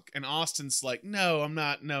drunk, and Austin's like, "No, I'm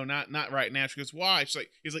not. No, not right now." She goes, "Why?" He's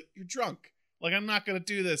like, "You're drunk. Like I'm not gonna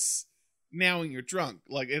do this now when you're drunk."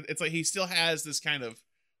 Like it's like he still has this kind of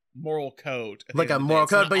moral code, Like a moral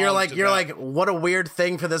code, but you're like, what a weird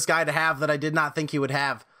thing for this guy to have that I did not think he would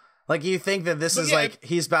have. Like you think that this is like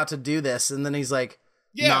he's about to do this, and then he's like,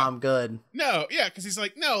 "No, I'm good." No, yeah, because he's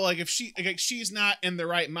like, no, like if she's not in the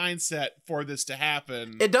right mindset for this to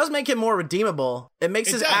happen. It does make him more redeemable. It makes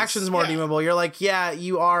his actions more redeemable. You're like, yeah,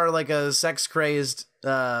 you are like a sex crazed,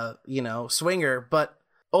 swinger, but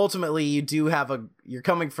ultimately you do have you're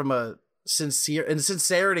coming from a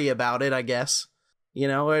sincerity about it, I guess. You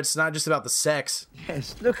know, it's not just about the sex.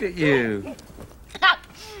 Yes, look at you.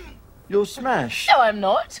 You're smashed. No, I'm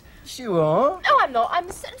not. Yes, you are. No, I'm not. I'm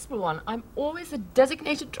a sensible one. I'm always a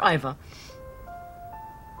designated driver.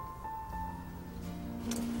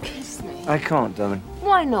 Kiss me. I can't, darling.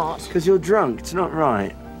 Why not? Because you're drunk. It's not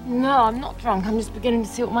right. No, I'm not drunk. I'm just beginning to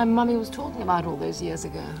see what my mummy was talking about all those years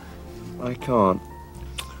ago. I can't.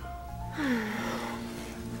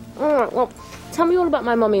 All right, well, tell me all about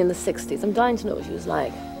my mummy in the 60s. I'm dying to know what she was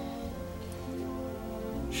like.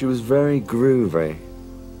 She was very groovy.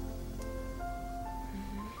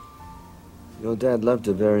 Your dad loved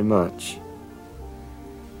her very much.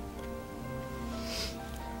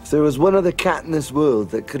 If there was one other cat in this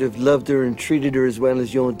world that could have loved her and treated her as well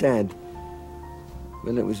as your dad,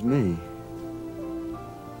 well, it was me.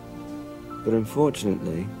 But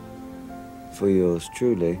unfortunately, for yours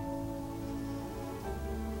truly,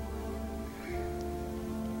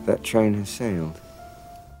 that train has sailed.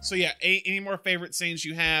 So yeah, any more favorite scenes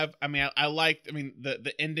you have? I mean, I liked. I mean,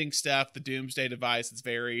 the ending stuff, the Doomsday device. It's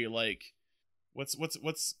very like,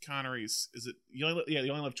 what's Connery's? Is it you only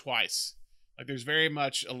live twice? Like, there's very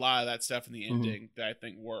much a lot of that stuff in the ending that I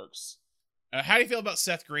think works. How do you feel about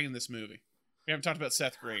Seth Green in this movie? We haven't talked about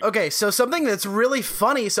Seth Green. Okay, so something that's really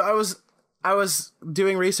funny. So I was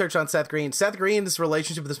doing research on Seth Green. Seth Green's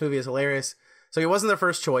relationship with this movie is hilarious. So he wasn't their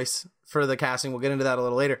first choice for the casting. We'll get into that a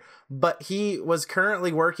little later. But he was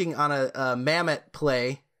currently working on a Mamet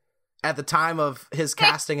play at the time of his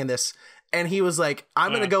casting in this. And he was like,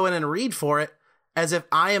 I'm going to go in and read for it as if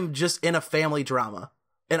I am just in a family drama.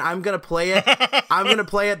 And I'm going to play it. I'm going to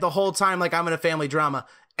play it the whole time like I'm in a family drama.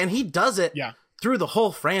 And he does it through the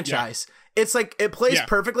whole franchise. Yeah. It's like, it plays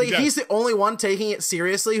perfectly. He's the only one taking it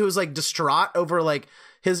seriously who's like distraught over like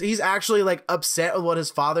he's actually like upset with what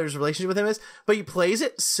his father's relationship with him is, but he plays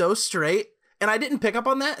it so straight. And I didn't pick up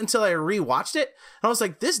on that until I rewatched it. And I was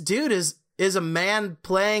like, this dude is a man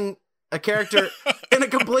playing a character in a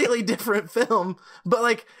completely different film, but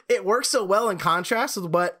like it works so well in contrast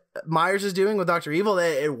with what Myers is doing with Dr. Evil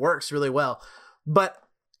that it works really well. But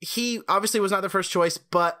he obviously was not the first choice,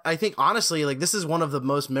 but I think honestly, like this is one of the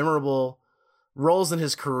most memorable roles in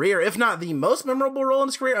his career, if not the most memorable role in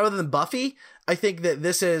his career other than Buffy. I think that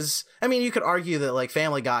this is, I mean, you could argue that like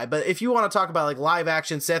Family Guy, but if you want to talk about like live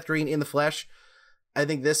action Seth Green in the flesh, I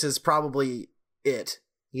think this is probably it,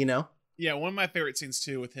 you know? Yeah, one of my favorite scenes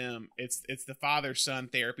too with him, it's the father-son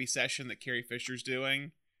therapy session that Carrie Fisher's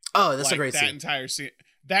doing. Oh, that's like, a great that scene.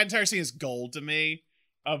 That entire scene is gold to me.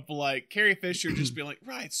 Of like Carrie Fisher just being like,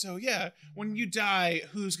 right, so yeah, when you die,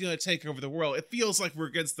 who's gonna take over the world? It feels like we're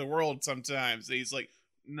against the world sometimes. And he's like,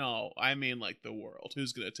 no, I mean like the world.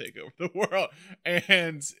 Who's gonna take over the world?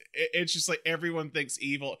 And it's just like everyone thinks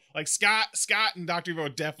evil. Like Scott and Dr. Evil are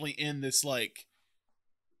definitely in this like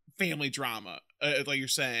family drama, like you're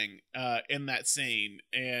saying, in that scene,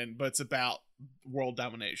 but it's about world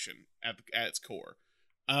domination at its core.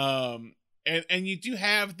 And you do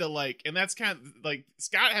have the like, and that's kind of like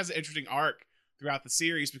Scott has an interesting arc throughout the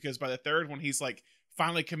series, because by the third one he's like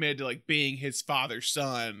finally committed to like being his father's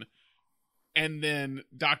son, and then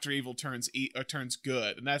Dr. Evil turns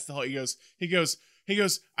good, and that's the whole. He goes,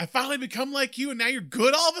 I finally become like you, and now you're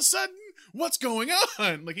good all of a sudden. What's going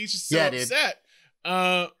on? Like, he's just so upset.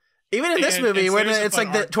 Even in this movie, when it's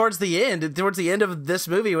like towards the end of this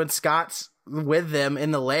movie, when Scott's with them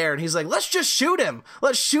in the lair, and he's like, let's just shoot him,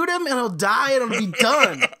 and he'll die, and it'll be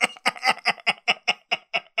done.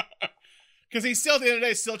 Because he's still, at the end of the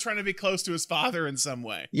day, still trying to be close to his father in some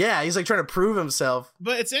way. Yeah, he's like trying to prove himself.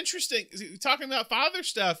 But it's interesting, talking about father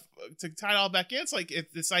stuff, to tie it all back in, it's like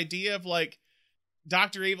this idea of like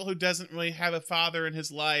Dr. Evil, who doesn't really have a father in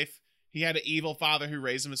his life. He had an evil father who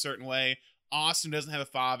raised him a certain way. Austin doesn't have a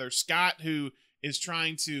father. Scott, who is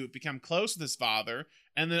trying to become close with his father.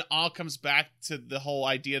 And then it all comes back to the whole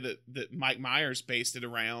idea that Mike Myers based it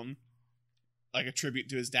around, like a tribute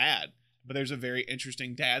to his dad. But there's a very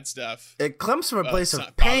interesting dad stuff. It comes from a place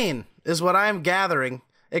of pain, is what I am gathering.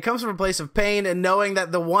 It comes from a place of pain and knowing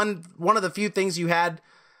that the one of the few things you had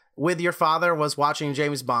with your father was watching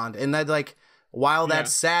James Bond. And that, like, while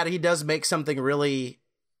that's sad, he does make something really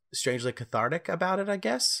strangely cathartic about it, I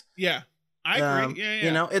guess. Yeah, I agree. Yeah.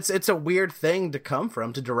 You know, it's a weird thing to come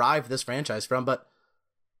from, to derive this franchise from, but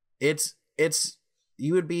it's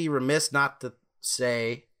you would be remiss not to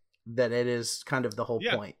say that it is kind of the whole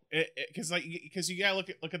point. Because you gotta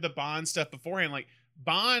look at the Bond stuff beforehand. Like,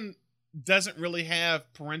 Bond doesn't really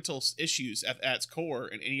have parental issues at its core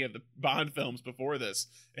in any of the Bond films before this.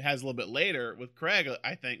 It has a little bit later with Craig,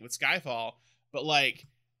 I think, with Skyfall, but like,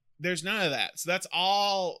 there's none of that. So that's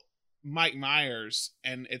all Mike Myers,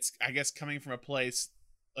 and it's, I guess, coming from a place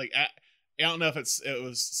like, I don't know if it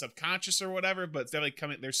was subconscious or whatever, but it's definitely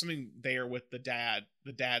coming. There's something there with the dad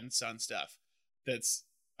and son stuff that's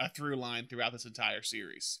a through line throughout this entire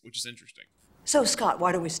series, which is interesting. So, Scott,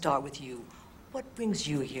 why don't we start with you? What brings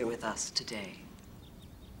you here with us today?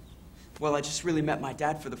 Well, I just really met my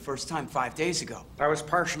dad for the first time 5 days ago. I was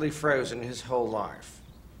partially frozen his whole life.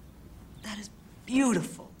 That is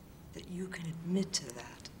beautiful that you can admit to that.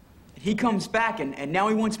 He comes back, and now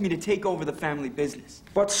he wants me to take over the family business.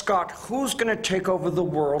 But, Scott, who's going to take over the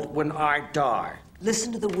world when I die?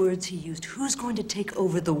 Listen to the words he used. Who's going to take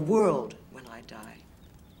over the world when I die?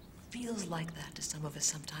 Feels like that to some of us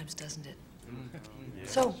sometimes, doesn't it?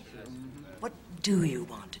 So, what do you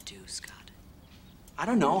want to do, Scott? I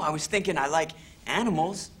don't know. I was thinking I like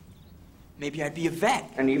animals. Maybe I'd be a vet.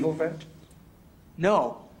 An evil vet?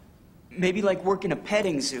 No. Maybe like work in a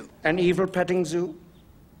petting zoo. An evil petting zoo?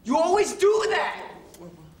 You always do that!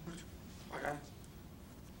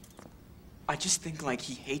 I just think like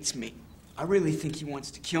he hates me. I really think he wants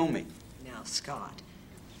to kill me. Now, Scott,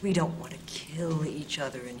 we don't want to kill each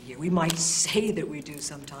other in here. We might say that we do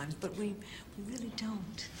sometimes, but we really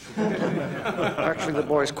don't. Actually, the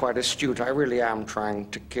boy's quite astute. I really am trying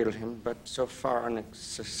to kill him, but so far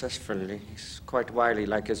unsuccessfully. He's quite wily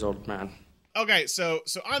like his old man. Okay, so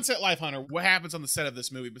on set Life Hunter, what happens on the set of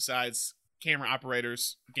this movie besides camera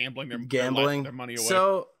operators gambling their money away?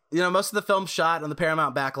 So, you know, most of the film's shot on the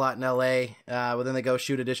Paramount backlot in LA, but then they go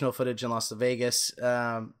shoot additional footage in Las Vegas.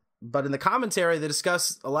 But in the commentary, they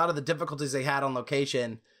discuss a lot of the difficulties they had on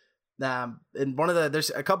location. And there's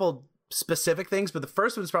a couple specific things, but the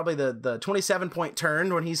first one's probably the 27-point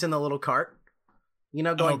turn when he's in the little cart, you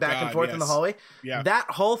know, going back and forth in the hallway. Yeah. That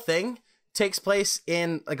whole thing takes place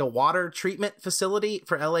in like a water treatment facility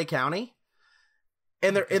for LA County.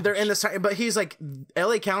 And they're in this, but he's like,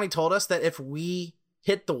 LA County told us that if we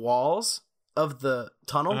hit the walls of the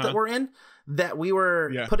tunnel that we're in, that we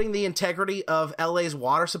were putting the integrity of LA's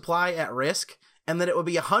water supply at risk, and that it would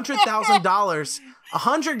be $100,000,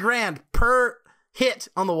 $100,000 per hit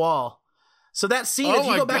on the wall. So that scene, if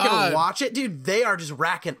you go back and watch it, dude, they are just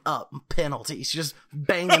racking up penalties, just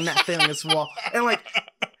banging that thing on this wall. And like,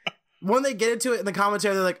 when they get into it in the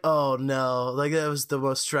commentary, they're like, oh no, like that was the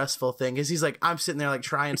most stressful thing. Cause he's like, I'm sitting there like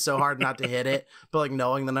trying so hard not to hit it, but like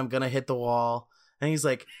knowing that I'm going to hit the wall. And he's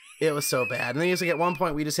like, it was so bad. And then he's like, at one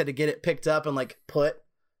point we just had to get it picked up and like put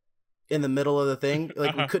in the middle of the thing.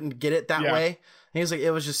 Like we couldn't get it that way. And he was like,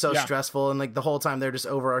 it was just so stressful. And like the whole time they're just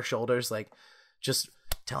over our shoulders, like just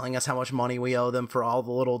telling us how much money we owe them for all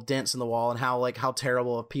the little dents in the wall and how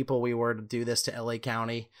terrible of people we were to do this to LA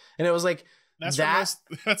County. And it was like, that's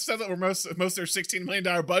where most of their $16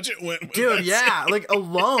 million budget went. Dude, yeah, like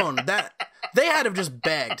alone that they had to have just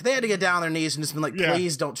begged. They had to get down on their knees and just been like,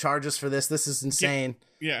 please don't charge us for this. This is insane.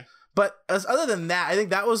 Yeah. But other than that, I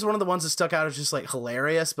think that was one of the ones that stuck out as just like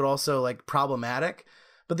hilarious, but also like problematic.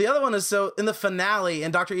 But the other one is, so in the finale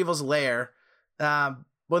in Dr. Evil's lair,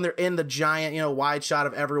 when they're in the giant, wide shot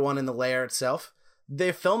of everyone in the lair itself.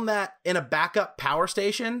 They filmed that in a backup power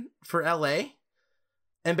station for LA.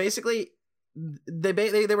 And basically they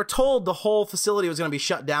were told the whole facility was going to be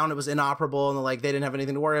shut down. It was inoperable and like they didn't have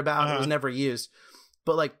anything to worry about. It was never used.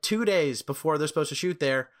 But like 2 days before they're supposed to shoot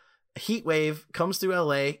there, a heat wave comes through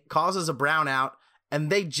LA, causes a brownout, and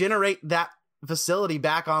they generate that facility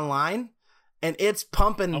back online, and it's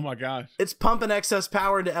pumping. Oh my gosh. It's pumping excess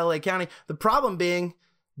power into LA County. The problem being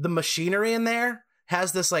the machinery in there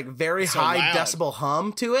has this like very high decibel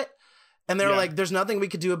hum to it. And they're like, there's nothing we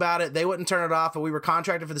could do about it. They wouldn't turn it off, but we were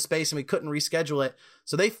contracted for the space and we couldn't reschedule it.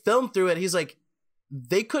 So they filmed through it. He's like,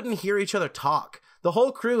 they couldn't hear each other talk. The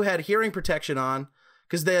whole crew had hearing protection on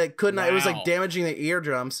because they could not. It was like damaging their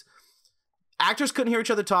eardrums. Actors couldn't hear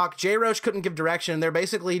each other talk. Jay Roach couldn't give direction. They're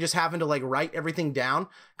basically just having to like write everything down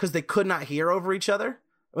because they could not hear over each other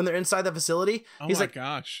when they're inside the facility. He's like,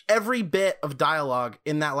 gosh. Every bit of dialogue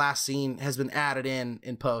in that last scene has been added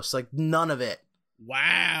in post. Like none of it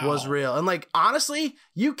was real. And like, honestly,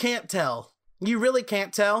 you can't tell. You really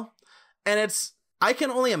can't tell. And I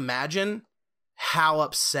can only imagine how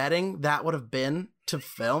upsetting that would have been to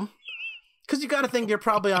film. Because you got to think you're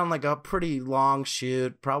probably on like a pretty long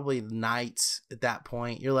shoot, probably nights at that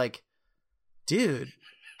point. You're like, dude,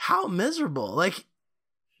 how miserable. Like,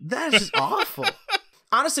 that's just awful.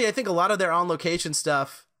 Honestly, I think a lot of their on location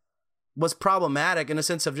stuff was problematic in a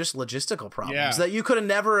sense of just logistical problems that you could have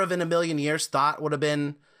never have in a million years thought would have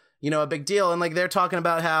been, a big deal. And like they're talking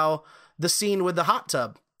about how the scene with the hot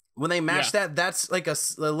tub, when they matched that's like a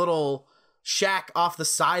little shack off the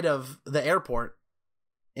side of the airport.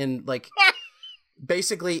 And like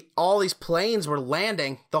basically all these planes were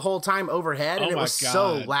landing the whole time overhead, and it was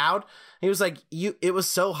so loud. He was like, it was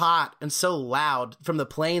so hot and so loud from the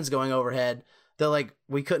planes going overhead that like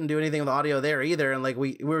we couldn't do anything with audio there either. And like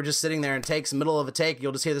we were just sitting there in takes, middle of a take,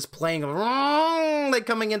 you'll just hear this plane go like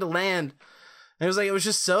coming into land. And it was like, it was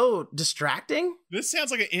just so distracting. This sounds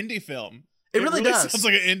like an indie film. It really does. Sounds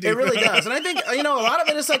like an indie It really film. does. And I think, a lot of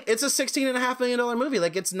it is like, it's a $16.5 million movie.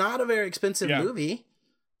 Like it's not a very expensive movie.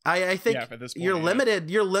 I think at this point,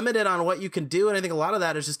 you're limited on what you can do. And I think a lot of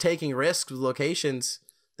that is just taking risks with locations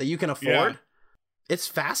that you can afford. It's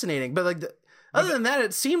fascinating. But like, other than that,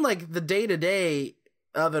 it seemed like the day-to-day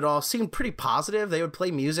of it all seemed pretty positive. They would play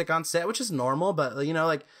music on set, which is normal. But,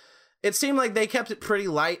 like, it seemed like they kept it pretty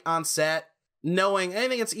light on set, knowing, I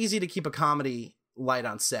think it's easy to keep a comedy light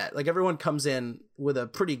on set. Like, everyone comes in with a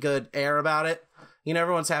pretty good air about it.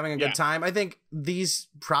 Everyone's having a good time. I think these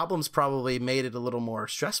problems probably made it a little more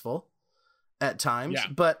stressful at times. Yeah.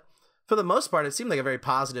 But for the most part, it seemed like a very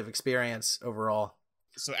positive experience overall.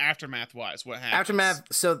 So aftermath-wise, what happened? Aftermath,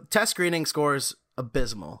 so test screening scores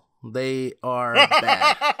abysmal. They are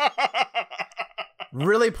bad.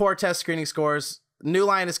 Really poor test screening scores. New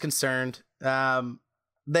Line is concerned.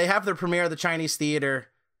 They have their premiere at the Chinese theater,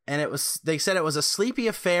 and they said it was a sleepy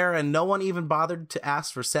affair, and no one even bothered to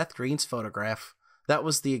ask for Seth Green's photograph. That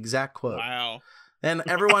was the exact quote. Wow. And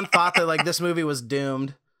everyone thought that like this movie was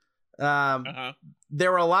doomed.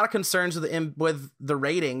 There were a lot of concerns with the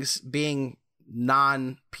ratings being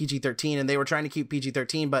non PG-13, and they were trying to keep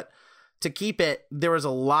PG-13, but to keep it, there was a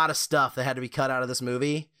lot of stuff that had to be cut out of this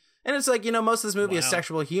movie. And it's like, most of this movie is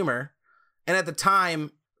sexual humor. And at the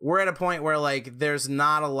time, we're at a point where like there's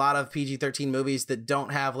not a lot of PG-13 movies that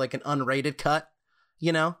don't have like an unrated cut,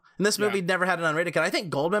 And this movie never had an unrated cut. I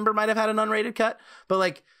think Goldmember might have had an unrated cut, but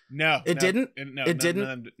like it didn't.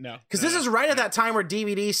 No. Because this is right at that time where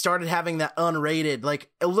DVD started having that unrated, like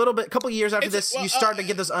a couple years after this, you start to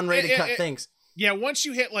get those unrated cut things. Yeah, once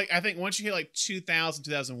you hit 2000,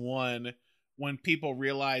 2001, when people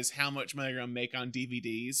realize how much money they're gonna make on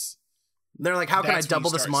DVDs, they're like, "How can I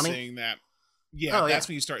double this money?" Seeing that, that's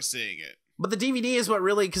when you start seeing it. But the DVD is what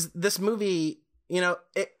really, because this movie,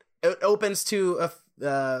 it opens to a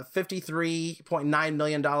 $53.9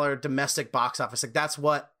 million domestic box office. Like that's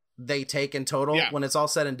what they take in total when it's all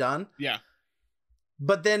said and done. Yeah.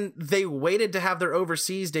 But then they waited to have their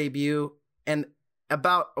overseas debut, and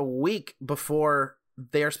about a week before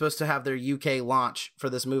they are supposed to have their UK launch for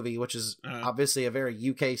this movie, which is obviously a very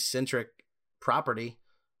UK centric property,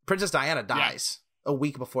 Princess Diana dies a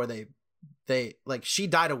week before she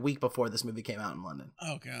died a week before this movie came out in London.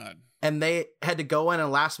 Oh God. And they had to go in and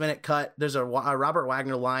last minute cut. There's a Robert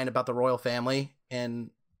Wagner line about the royal family, and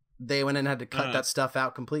they went in and had to cut that stuff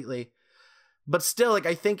out completely. But still, like,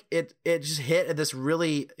 I think it just hit at this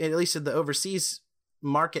really, at least in the overseas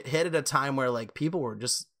market, hit at a time where like people were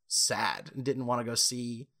just sad and didn't want to go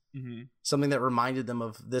see something that reminded them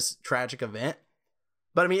of this tragic event.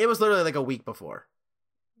 But I mean, it was literally like a week before.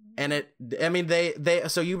 And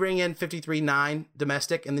so you bring in 53.9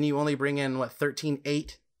 domestic, and then you only bring in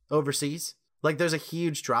 13.8 overseas. Like, there's a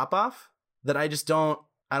huge drop off that I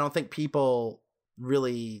don't think people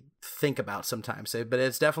really think about sometimes. But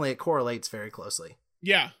it's definitely, it correlates very closely.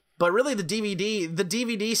 Yeah. But really, the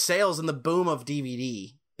DVD sales and the boom of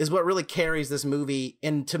DVD is what really carries this movie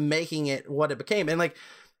into making it what it became. And like,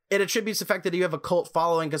 it attributes the fact that you have a cult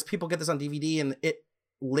following because people get this on DVD and it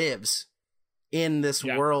lives in this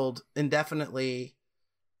world indefinitely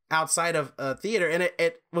outside of theater. And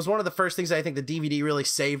it was one of the first things I think the DVD really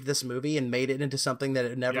saved this movie and made it into something that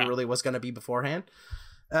it never really was going to be beforehand.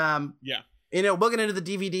 We'll get into the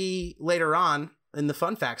DVD later on in the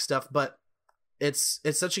fun fact stuff, but it's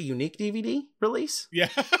such a unique DVD release. Yeah.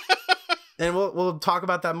 And we'll talk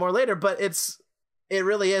about that more later, but it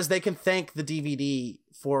really is. They can thank the DVD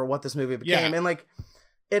for what this movie became. Yeah. And like,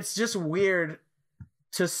 it's just weird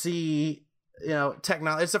to see,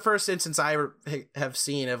 technology. It's the first instance I have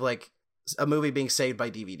seen of like a movie being saved by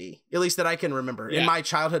DVD, at least that I can remember in my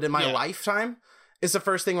childhood, in my lifetime. It's the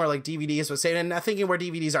first thing where like DVDs was saved. And I'm thinking where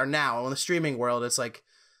DVDs are now in the streaming world, it's like,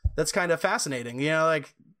 that's kind of fascinating,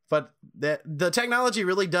 but the technology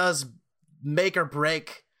really does make or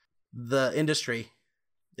break the industry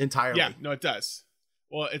entirely. Yeah, no, it does.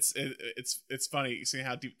 Well, it's funny seeing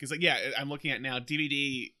how deep, because I'm looking at now,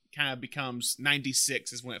 DVD kind of becomes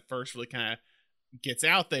 96 is when it first really kind of gets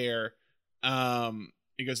out there.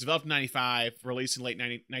 It goes developed in 95, released in late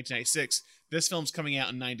 1996. This film's coming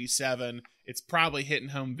out in 97. It's probably hitting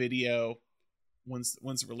home video. When's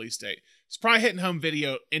the release date? It's probably hitting home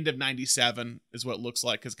video end of 97 is what it looks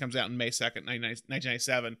like, because it comes out in May 2nd,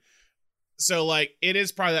 1997. So like, it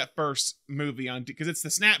is probably that first movie on, because it's the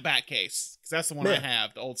snapback case, because that's the one I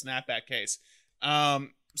have, the old snapback case. Well,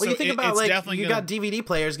 you think about got DVD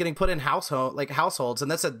players getting put in households,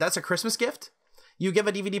 and that's a Christmas gift. You give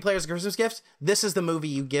a DVD player as a Christmas gift. This is the movie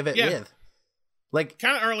you give it with. Like,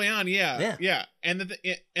 kind of early on, yeah. And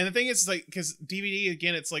the thing is, like, because DVD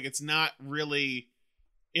again, it's like, it's not really.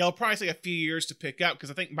 It'll probably take a few years to pick up, because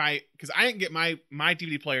I think because I didn't get my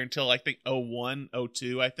DVD player until I think 01,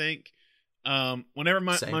 02, I think. Whenever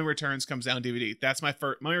Money Returns comes out on DVD, that's my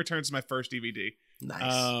first. Money Returns is my first DVD.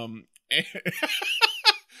 Nice.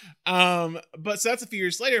 But so that's a few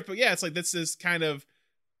years later. But yeah, it's like, this is kind of,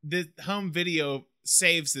 the home video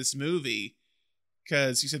saves this movie,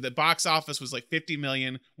 because you said the box office was like 50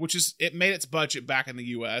 million, which is, it made its budget back in the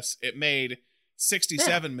US. It made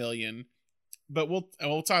 67 million. But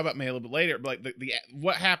we'll talk about May a little bit later. But like the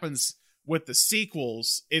what happens with the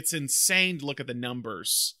sequels, it's insane to look at the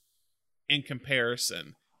numbers in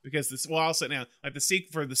comparison, because this, well, I'll say it now, like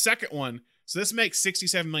for the second one, so this makes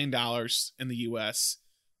 $67 million in the US,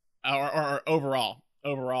 or overall,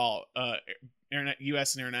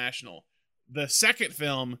 US and international. The second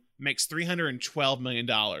film makes $312 million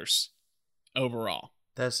overall.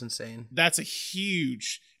 That's insane. That's a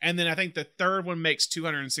huge, and then I think the third one makes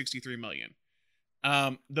 $263 million.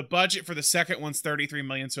 The budget for the second one's $33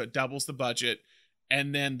 million, so it doubles the budget,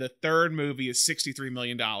 and then the third movie is $63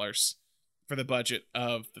 million for the budget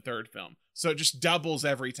of the third film. So it just doubles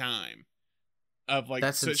every time. Of like,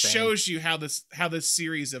 that's so insane. It shows you how this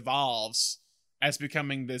series evolves as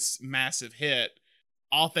becoming this massive hit,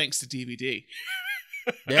 all thanks to DVD.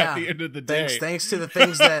 Yeah. At the end of the day, thanks to the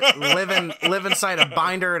things that live inside a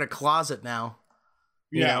binder in a closet now.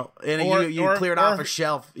 You cleared off a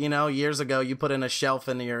shelf. Years ago, you put in a shelf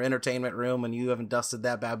in your entertainment room, and you haven't dusted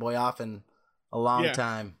that bad boy off in a long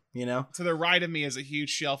time. To the right of me is a huge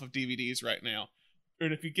shelf of DVDs right now.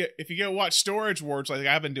 And if you go watch Storage Wars like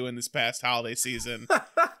I've been doing this past holiday season,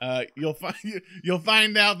 you'll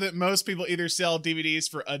find out that most people either sell DVDs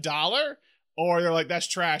for $1 or they're like, that's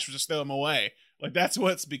trash, we'll just throw them away. Like, that's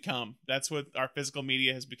what it's become. That's what our physical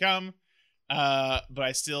media has become. But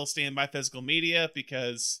I still stand by physical media,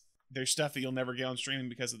 because there's stuff that you'll never get on streaming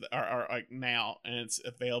because of our like now, and it's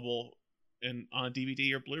available on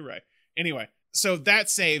DVD or Blu-ray. Anyway, so that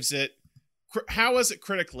saves it. How was it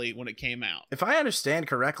critically when it came out? If I understand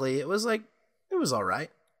correctly, it was all right.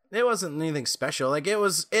 It wasn't anything special. Like,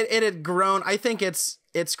 it had grown. I think its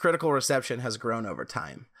critical reception has grown over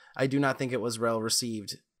time. I do not think it was well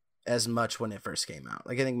received as much when it first came out.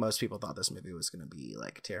 Like, I think most people thought this movie was going to be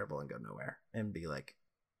like terrible and go nowhere and be like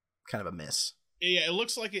kind of a miss. Yeah, it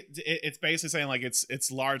looks like it's basically saying like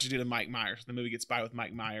it's largely due to Mike Myers. The movie gets by with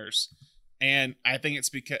Mike Myers. And I think it's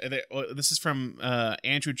because this is from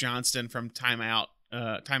Andrew Johnston from Time Out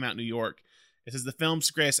New York. It says the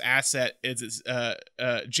film's greatest asset is its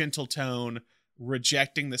gentle tone,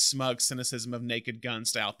 rejecting the smug cynicism of Naked Gun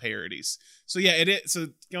style parodies. So yeah, it is. So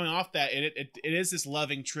going off that, it is this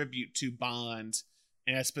loving tribute to Bond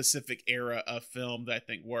in a specific era of film that I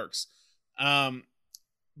think works.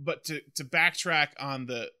 But to backtrack on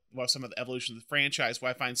some of the evolution of the franchise, what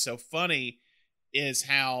I find so funny is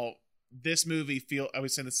how this movie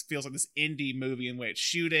this feels like this indie movie in the way it's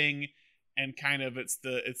shooting, and kind of it's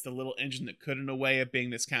the little engine that could, in a way, of being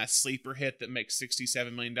this kind of sleeper hit that makes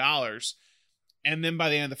 $67 million. And then by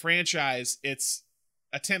the end of the franchise, it's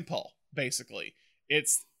a tentpole, basically.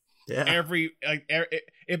 It's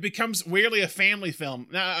it becomes weirdly a family film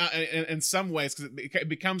in some ways, because it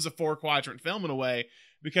becomes a 4-quadrant film in a way,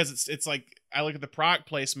 because it's like, I look at the product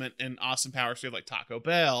placement in Austin Powers, we have like Taco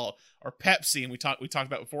Bell or Pepsi, and we talked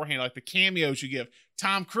about beforehand, like the cameos you give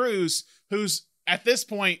Tom Cruise, who's at this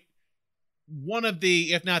point one of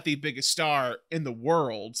the, if not the biggest star in the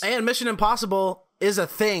world. And Mission Impossible is a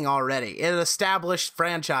thing already, an established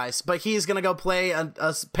franchise, but he's gonna go play a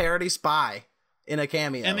parody spy in a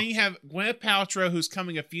cameo. And then you have Gwyneth Paltrow, who's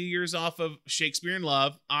coming a few years off of Shakespeare in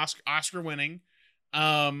Love, Oscar winning.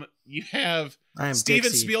 You have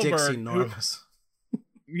Steven Spielberg. Dixie Normus.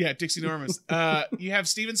 Dixie Normus. You have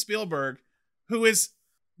Steven Spielberg, who is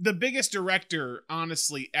the biggest director,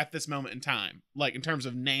 honestly, at this moment in time. Like, in terms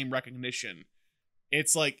of name recognition,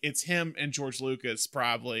 it's him and George Lucas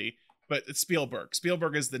probably, but it's Spielberg.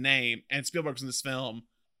 Spielberg is the name, and Spielberg's in this film.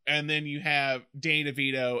 And then you have Danny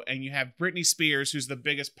DeVito, and you have Britney Spears, who's the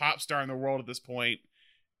biggest pop star in the world at this point,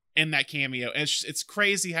 in that cameo. And it's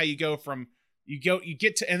crazy how you go from you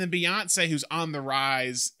get to, and then Beyonce, who's on the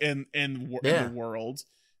rise in the world.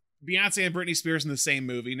 Beyonce and Britney Spears in the same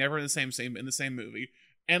movie, never in the same movie.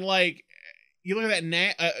 And like, you look at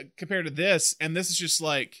that compared to this, and this is just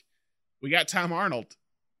like, we got Tom Arnold.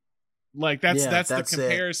 Like that's the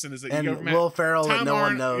comparison. Is that and you go from Will Ferrell that no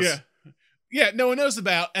one knows. Yeah, no one knows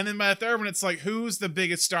about. And then by the third one, it's like, who's the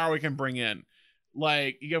biggest star we can bring in?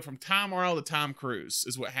 Like, you go from Tom Arnold to Tom Cruise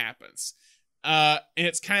is what happens. And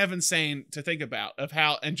it's kind of insane to think about, of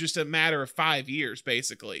how, in just a matter of 5 years,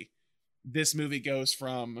 basically, this movie goes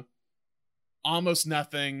from almost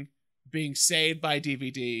nothing, being saved by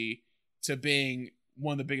DVD, to being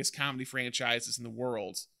one of the biggest comedy franchises in the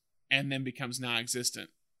world, and then becomes non-existent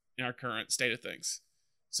in our current state of things.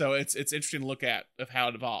 So it's interesting to look at of how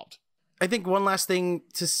it evolved. I think one last thing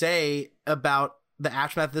to say about the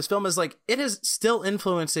aftermath of this film is, like, it is still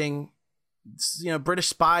influencing, British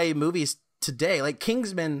spy movies today. Like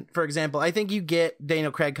Kingsman, for example, I think you get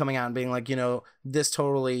Daniel Craig coming out and being like, this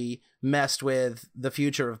totally messed with the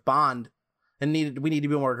future of Bond and we need to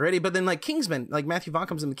be more gritty. But then like Kingsman, like Matthew Vaughn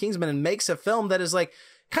comes into Kingsman and makes a film that is like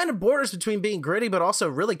kind of borders between being gritty, but also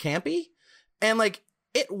really campy. And like,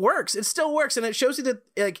 it works. It still works. And it shows you that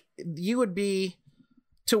like you would be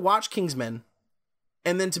to watch Kingsman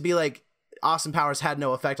and then to be like, Austin Powers had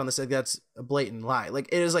no effect on this. Like, that's a blatant lie. Like,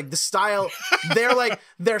 it is like the style, they're like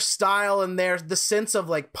their style and the sense of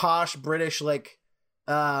like posh British, like,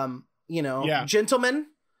 gentleman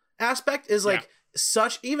aspect is like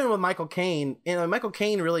such, even with Michael Caine, Michael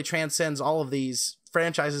Caine really transcends all of these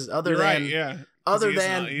franchises other than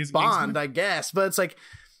Bond, I guess. But it's like,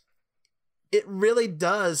 it really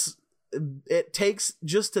does. It takes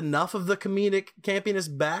just enough of the comedic campiness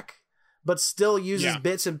back, but still uses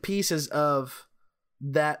bits and pieces of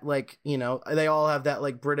that, like, they all have that,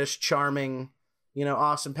 like, British charming,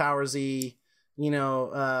 Austin Powers-y,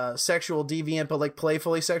 sexual deviant, but, like,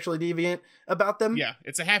 playfully sexually deviant about them. Yeah,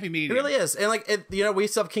 it's a happy medium. It really is. And, like, we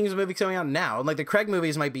still have Kingsman movie coming out now. And, like, the Craig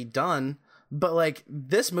movies might be done, but, like,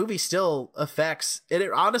 this movie still affects...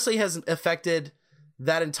 It honestly has affected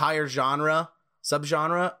that entire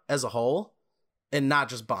subgenre as a whole. And not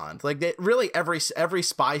just Bond. Like, really every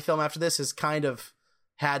spy film after this has kind of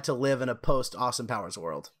had to live in a post Austin Powers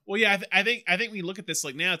world. Well, yeah, I think when you look at this,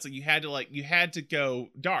 like, now it's like you had to go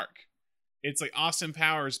dark. It's like Austin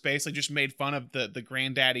Powers basically just made fun of the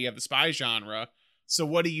granddaddy of the spy genre. So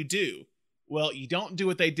what do? Well, you don't do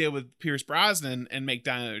what they did with Pierce Brosnan and make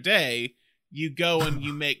Die Another Day. You go and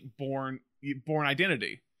you make Born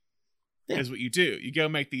Identity. Is what you do. You go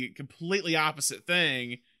make the completely opposite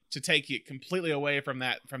thing to take it completely away from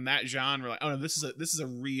that genre. Like, oh no, this is a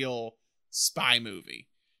real spy movie.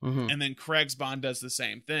 Mm-hmm. And then Craig's Bond does the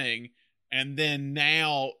same thing. And then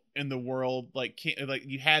now in the world, like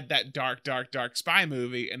you had that dark spy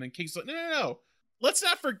movie, and then King's like, no, let's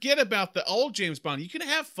not forget about the old James Bond. You can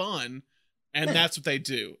have fun, and that's what they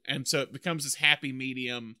do. And so it becomes this happy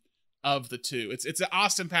medium of the two. It's an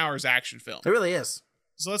Austin Powers action film. It really is.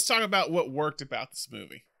 So let's talk about what worked about this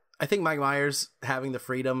movie. I think Mike Myers having the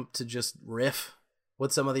freedom to just riff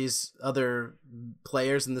with some of these other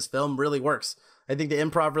players in this film really works. I think the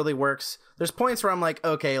improv really works. There's points where I'm like,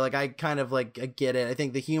 okay, like I kind of like I get it. I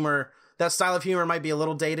think the humor, that style of humor might be a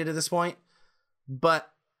little dated at this point,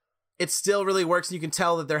 but it still really works. And you can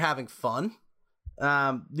tell that they're having fun.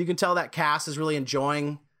 You can tell that cast is really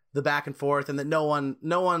enjoying the back and forth, and that no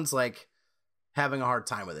one's like having a hard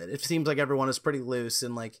time with it. It seems like everyone is pretty loose,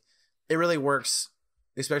 and like it really works,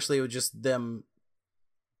 especially with just them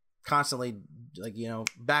constantly, like, you know,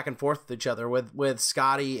 back and forth with each other, with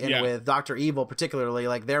Scotty and with Dr. Evil particularly.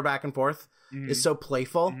 Like their back and forth is so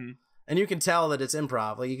playful, and you can tell that it's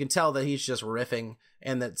improv. Like you can tell that he's just riffing,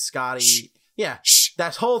 and that Scotty,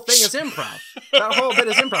 that whole thing is improv. That whole bit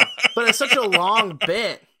is improv, but it's such a long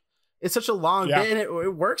bit. It's such a long bit, and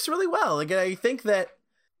it works really well. Like I think that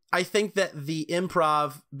the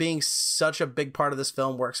improv being such a big part of this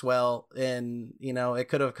film works well, and you know, it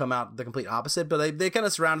could have come out the complete opposite, but they kind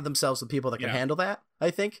of surrounded themselves with people that can handle that, I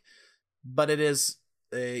think. But it is,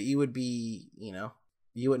 you wouldn't be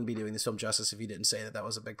doing this film justice if you didn't say that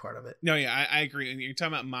was a big part of it. No, yeah, I agree. And you're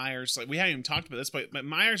talking about Myers, like we haven't even talked about this, but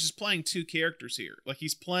Myers is playing two characters here. Like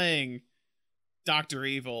he's playing Dr.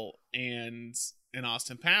 Evil and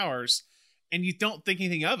Austin Powers, and you don't think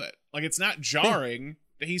anything of it. Like it's not jarring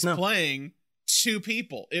that he's playing two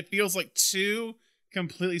people. It feels like two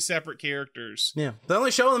completely separate characters. Yeah, they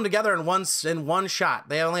only show them together in one shot.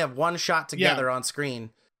 They only have one shot together on screen.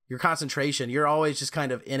 Your concentration, you're always just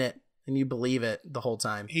kind of in it, and you believe it the whole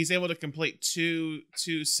time. He's able to complete two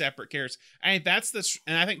separate characters. I think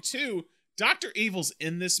and I think too, Dr. Evil's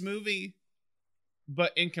in this movie,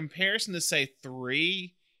 but in comparison to say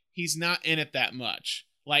 3, he's not in it that much.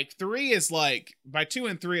 Like 3 is like, by 2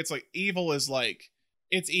 and 3, it's like Evil is like,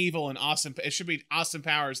 it's Evil and Austin. It should be Austin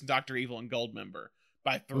Powers and Dr. Evil and Goldmember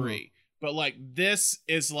by 3. But like this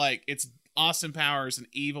is like, it's Austin Powers and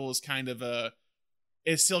Evil is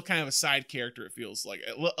still kind of a side character. It feels like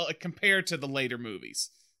compared to the later movies.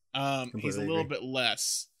 He's a little bit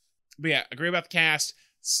less. But yeah, agree about the cast.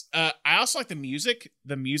 I also like the music.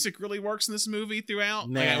 The music really works in this movie throughout.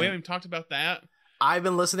 Like, we haven't even talked about that. I've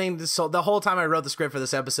been listening to Soul the whole time I wrote the script for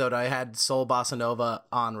this episode. I had Soul Bossa Nova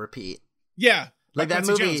on repeat. Yeah, like that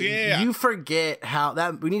Quincy movie. Jones. You forget how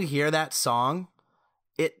that when you hear that song,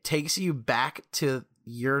 it takes you back to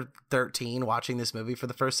you're 13 watching this movie for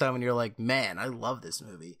the first time, and you're like, "Man, I love this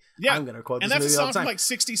movie." Yeah, I'm gonna quote this movie all the time. And that's a song from like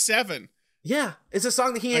 '67. Yeah, it's a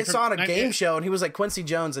song that he saw on a game show, and he was like, "Quincy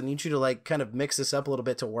Jones, I need you to like kind of mix this up a little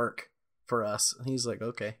bit to work for us." And he's like,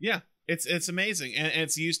 "Okay." Yeah. It's amazing, and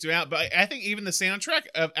it's used throughout. But I think even the soundtrack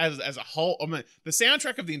as a whole, I mean, the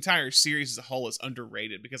soundtrack of the entire series as a whole is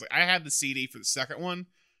underrated, because like I had the CD for the second one.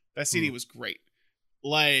 That CD was great.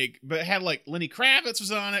 Like, but it had like Lenny Kravitz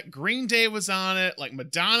was on it, Green Day was on it, like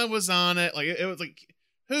Madonna was on it. Like it was like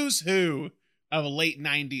who's who of a late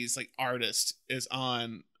 '90s like artist is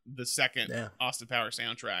on the second Austin Powers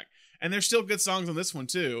soundtrack, and there's still good songs on this one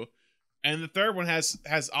too. And the third one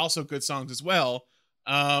has also good songs as well.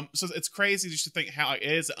 So it's crazy just to think how it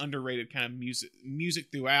is an underrated kind of music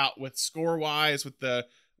throughout, with score wise, with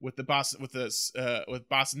Bossa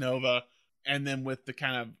Nova, and then with the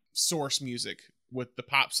kind of source music with the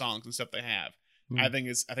pop songs and stuff they have. I think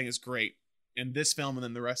it's great in this film and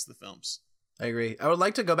then the rest of the films. I agree. I would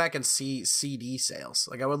like to go back and see CD sales.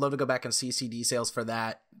 Like I would love to go back and see CD sales for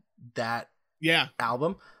that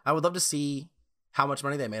album. I would love to see how much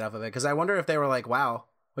money they made off of it, because I wonder if they were like, wow,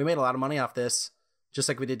 we made a lot of money off this. Just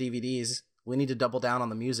like we did DVDs, we need to double down on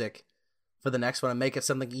the music for the next one and make it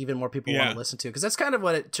something even more people want to listen to. Because that's kind of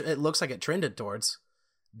what it looks like it trended towards,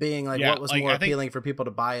 being like what was like, more appealing for people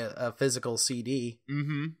to buy a physical CD.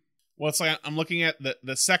 Mm-hmm. Well, it's like I'm looking at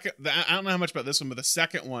the second. I don't know how much about this one, but the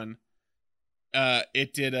second one,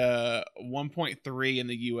 it did 1.3 in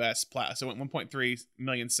the U.S. So it went 1.3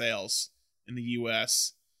 million sales in the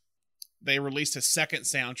U.S. They released a second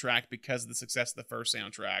soundtrack because of the success of the first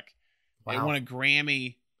soundtrack. Wow. It won a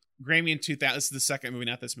Grammy in 2000. This is the second movie,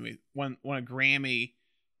 not this movie. Won a Grammy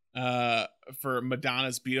for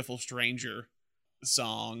Madonna's "Beautiful Stranger"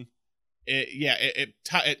 song. It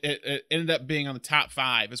ended up being on the top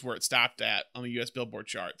 5 is where it stopped at on the U.S. Billboard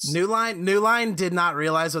charts. New Line did not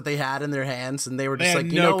realize what they had in their hands, and they were just like,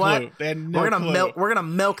 you know what? We're gonna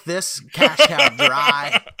milk this cash cow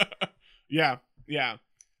dry. Yeah.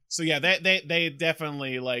 So yeah, they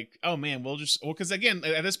definitely like, oh man, because again,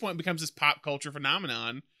 at this point it becomes this pop culture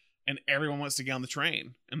phenomenon, and everyone wants to get on the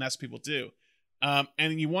train, and that's what people do.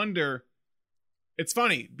 And you wonder, it's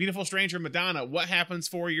funny, Beautiful Stranger, Madonna, what happens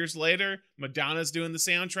 4 years later? Madonna's doing the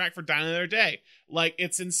soundtrack for Die Another Day. Like,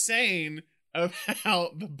 it's insane of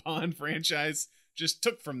how the Bond franchise just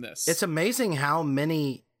took from this. It's amazing how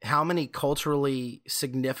many culturally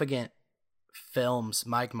significant films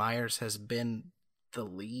Mike Myers has been the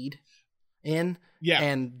lead in,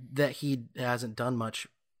 and that he hasn't done much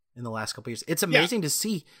in the last couple years. It's amazing to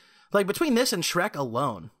see, Like between this and Shrek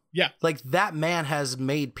alone, Yeah. like that man has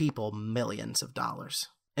made people millions of dollars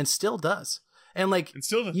and still does. And like And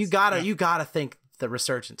still does. you gotta think the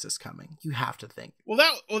resurgence is coming. You have to think. Well,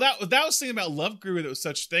 that was the thing about Love Guru that was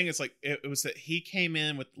such a thing. It's like it was that he came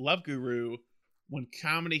in with Love Guru when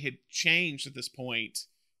comedy had changed at this point,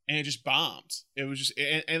 and it just bombed. It was just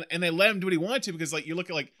and they let him do what he wanted to, because like you look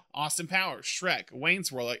at like Austin Powers, Shrek,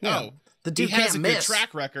 Wayne's World, like the dude he has can't a miss. good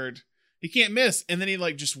track record. He can't miss, and then he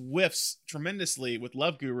like just whiffs tremendously with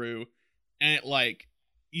Love Guru, and it like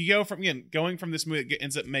you go from going from this movie that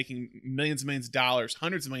ends up making millions and millions of dollars,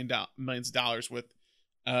 hundreds of millions of dollars with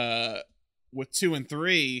 2 and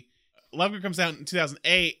 3. Love Guru comes out in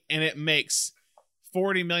 2008, and it makes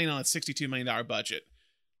 $40 million on a $62 million budget,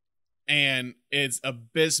 and it's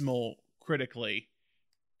abysmal critically,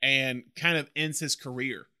 and kind of ends his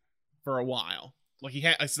career for a while. Like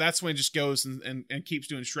so that's when he just goes and keeps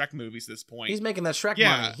doing Shrek movies at this point. He's making that Shrek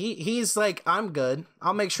money. He's like, I'm good.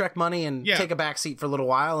 I'll make Shrek money and take a back seat for a little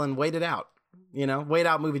while and wait it out. Wait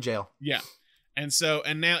out movie jail. Yeah. And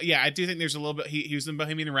now, I do think there's a little bit. He was in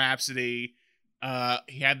Bohemian Rhapsody.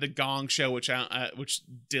 He had the Gong Show, which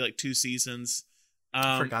did like 2 seasons.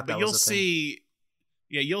 I forgot that was a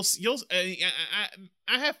thing.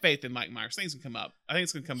 I have faith in Mike Myers. Things can come up. I think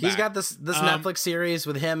it's gonna come back. He's got this Netflix series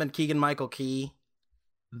with him and Keegan-Michael Key.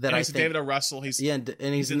 That I think David O. Russell. He's in the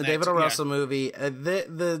David O. Russell movie.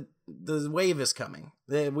 The wave is coming.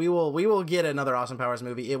 We will get another Austin Powers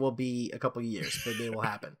movie. It will be a couple of years, but it will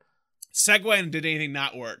happen. Segue and did anything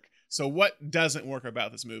not work? So what doesn't work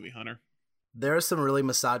about this movie, Hunter? There's some really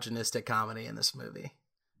misogynistic comedy in this movie,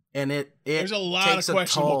 and there's a lot of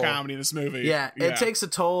questionable comedy in this movie. Yeah, it takes a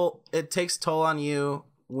toll. It takes a toll on you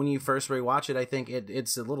when you first rewatch it. I think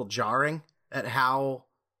it's a little jarring at how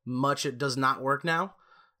much it does not work now.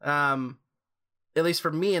 At least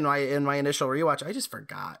for me in my initial rewatch, I just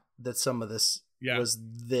forgot that some of this was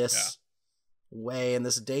this way and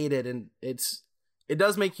this dated, and it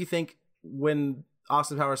does make you think when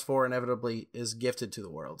Austin Powers 4 inevitably is gifted to the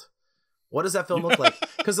world. What does that film look like?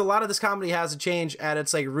 Because a lot of this comedy has to change at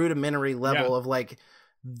its like rudimentary level of like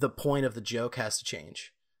the point of the joke has to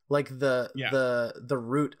change. Like the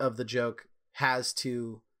root of the joke has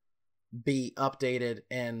to be updated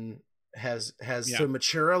and has to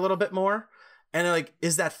mature a little bit more. And like,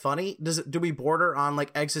 is that funny? Do we border on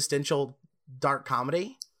like existential dark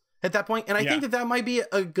comedy at that point? And I think that might be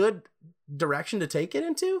a good direction to take it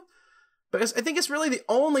into, because I think it's really the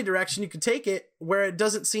only direction you could take it where it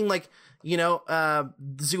doesn't seem like,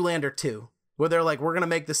 Zoolander 2, where they're like, we're going to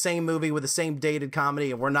make the same movie with the same dated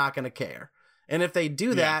comedy and we're not going to care. And if they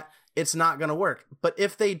do that, it's not going to work. But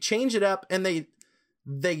if they change it up and they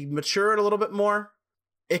mature it a little bit more,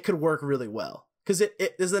 it could work really well. Because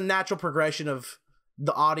it is the natural progression of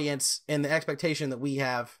the audience and the expectation that we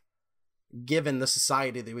have given the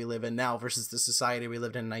society that we live in now versus the society we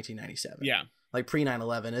lived in 1997. Yeah. Like pre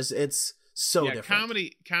 9/11 it's so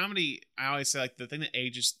different. Comedy, I always say, like, the thing that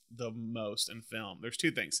ages the most in film, there's 2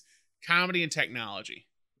 things. Comedy and technology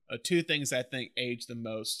are 2 things that I think age the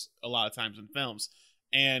most a lot of times in films.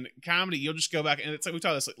 And comedy, you'll just go back, and it's like we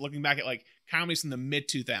talked this, like, looking back at like comedies in the mid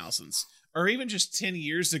 2000s or even just 10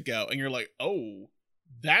 years ago, and you're like, oh,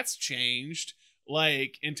 that's changed,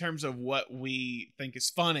 like in terms of what we think is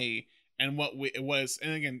funny and what it was.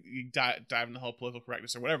 And again, you dive into the whole political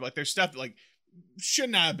correctness or whatever. Like there's stuff that like should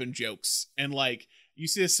not have been jokes, and like you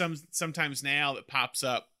see this sometimes now that pops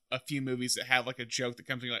up a few movies that have like a joke that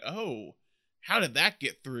comes in, you're like, oh, how did that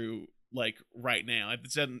get through like right now?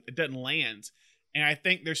 It doesn't land. And I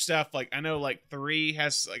think there's stuff like, I know like 3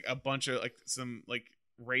 has like a bunch of like some like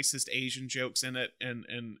racist Asian jokes in it, and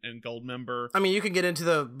Goldmember. I mean, you can get into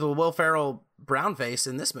the Will Ferrell brown face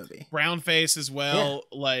in this movie. Brown face as well.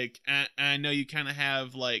 Yeah. Like I know you kind of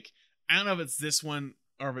have like, I don't know if it's this one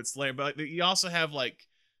or if it's later, but like, you also have like,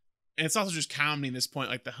 and it's also just comedy at this point,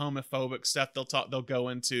 like the homophobic stuff they'll go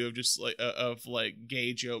into of just like of like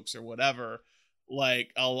gay jokes or whatever.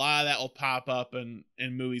 Like a lot of that will pop up in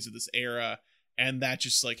movies of this era, and that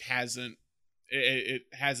just like hasn't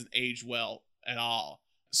aged well at all.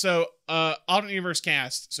 So alternate universe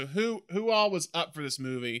cast. So who all was up for this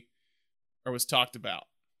movie or was talked about?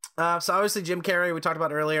 So obviously Jim Carrey, we talked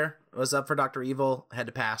about earlier, was up for Dr. Evil, had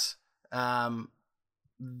to pass.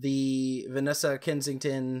 The Vanessa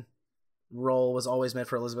Kensington role was always meant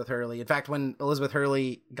for Elizabeth Hurley. In fact, when Elizabeth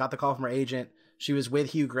Hurley got the call from her agent, she was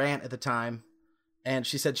with Hugh Grant at the time, and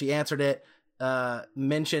she said she answered it,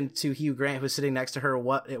 mentioned to Hugh Grant, who was sitting next to her,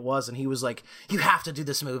 what it was, and he was like, you have to do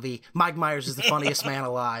this movie. Mike Myers is the funniest man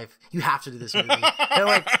alive. You have to do this movie. And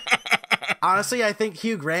like, honestly, I think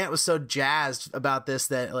Hugh Grant was so jazzed about this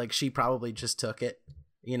that like she probably just took it.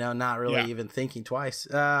 not really Yeah. even thinking twice.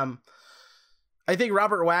 I think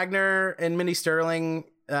Robert Wagner and Mindy Sterling,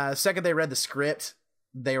 second they read the script,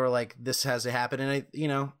 they were like, this has to happen.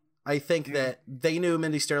 And I think that they knew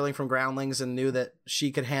Mindy Sterling from Groundlings and knew that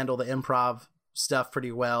she could handle the improv stuff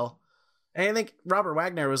pretty well. And I think Robert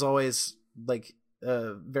Wagner was always like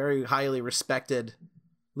very highly respected, at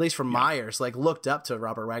least from Myers, like looked up to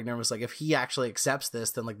Robert Wagner and was like, if he actually accepts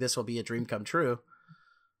this, then like this will be a dream come true.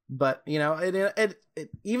 But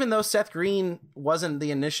even though Seth Green wasn't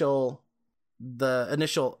the initial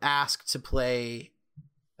ask to play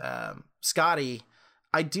Scotty,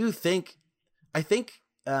 I think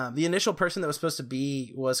the initial person that was supposed to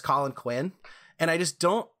be was Colin Quinn, and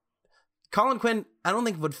Colin Quinn I don't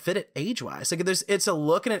think would fit it age wise. Like it's a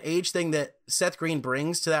look and an age thing that Seth Green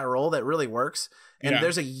brings to that role that really works, and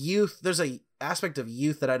there's a aspect of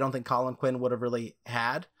youth that I don't think Colin Quinn would have really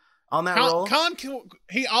had on that role.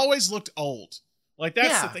 He always looked old. Like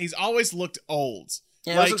that's the thing. He's always looked old.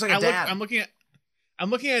 Yeah, like, looks like a dad. I'm looking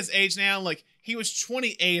at his age now. Like he was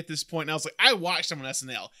 28 at this point, and I was like, I watched him on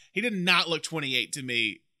SNL. He did not look 28 to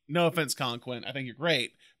me. No offense, Colin Quinn. I think you're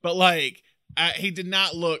great, but like he did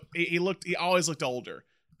not look. He always looked older,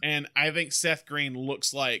 and I think Seth Green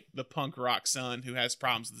looks like the punk rock son who has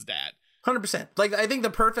problems with his dad. 100%. Like I think the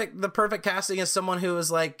perfect casting is someone who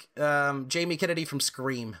is like Jamie Kennedy from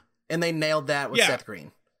Scream, and they nailed that with Seth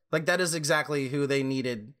Green. Like that is exactly who they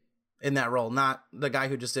needed in that role, not the guy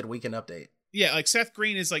who just did Weekend Update. Yeah, like Seth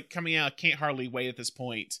Green is like coming out, Can't Hardly Wait at this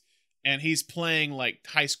point, and he's playing like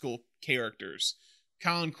high school characters.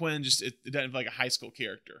 Colin Quinn just it doesn't feel like a high school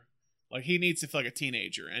character. Like he needs to feel like a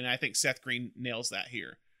teenager, and I think Seth Green nails that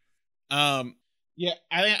here. Yeah,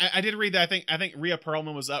 I did read that. I think Rhea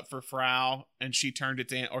Perlman was up for Frau, and she turned it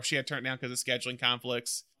down, or she had turned it down because of scheduling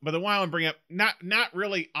conflicts. But the one I want to bring up, not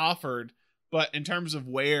really offered, but in terms of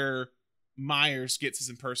where Myers gets his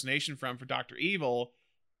impersonation from for Dr. Evil,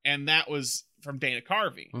 and that was from Dana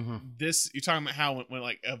Carvey. Mm-hmm. This you're talking about how when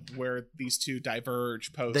like where these two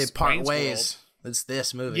diverge post they part Wayne's ways. World. It's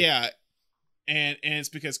this movie. Yeah, and it's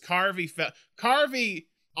because Carvey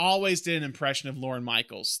always did an impression of Lorne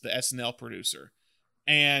Michaels, the SNL producer,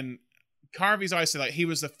 and Carvey's always said like he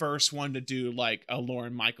was the first one to do like a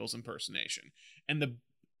Lorne Michaels impersonation, and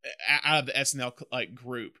out of the SNL like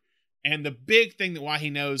group. And the big thing that why he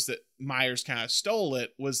knows that Myers kind of stole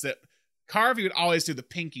it was that Carvey would always do the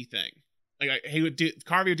pinky thing. Like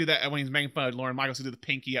Carvey would do that when he was making fun of Lorne Michaels, he'd do the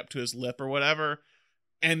pinky up to his lip or whatever.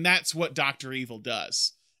 And that's what Dr. Evil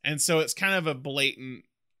does. And so it's kind of a blatant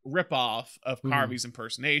ripoff of Carvey's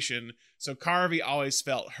impersonation. So Carvey always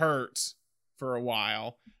felt hurt for a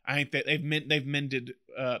while. I think that they've mended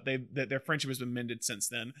their friendship has been mended since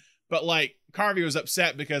then. But like Carvey was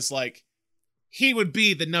upset because like he would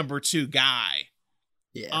be the number 2 guy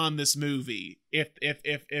on this movie if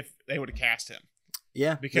they would have cast him.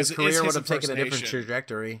 Yeah, because his career would have taken a different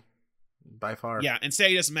trajectory by far. Yeah, and say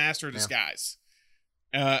he does master of disguise.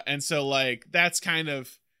 And so like that's kind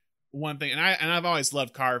of one thing. And I've always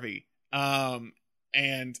loved Carvey.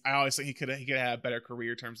 And I always think he could have had a better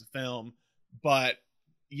career in terms of film. But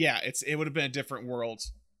yeah, it would have been a different world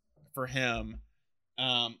for him.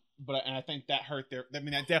 But I think that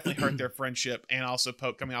that definitely hurt their friendship, and also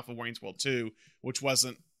Pope coming off of Wayne's World 2, which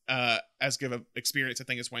wasn't as good of an experience, I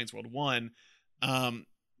think, as Wayne's World 1.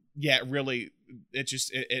 Really,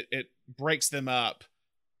 it breaks them up,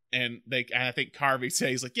 and I think Carvey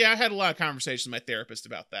says like, yeah, I had a lot of conversations with my therapist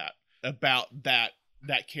about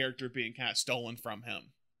that character being kind of stolen from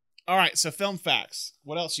him. All right, so film facts.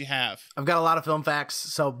 What else you have? I've got a lot of film facts,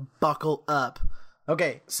 so buckle up.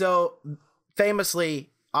 Okay, so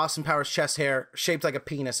famously, Austin Powers' chest hair shaped like a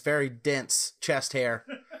penis, very dense chest hair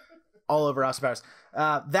all over Austin Powers.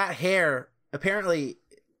 That hair, apparently,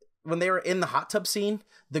 when they were in the hot tub scene,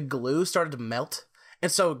 the glue started to melt.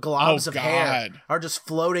 And so globs of hair are just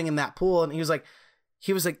floating in that pool. And he was like,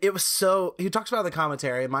 it was so, he talks about the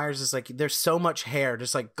commentary, and Myers is like, there's so much hair,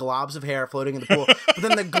 just like globs of hair floating in the pool. But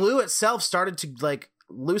then the glue itself started to like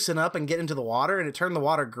loosen up and get into the water, and it turned the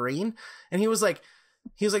water green. And he was like,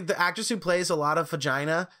 the actress who plays a lot of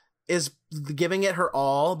vagina is giving it her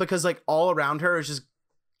all, because like all around her is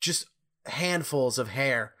just handfuls of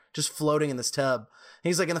hair just floating in this tub. And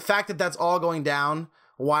he's like, and the fact that that's all going down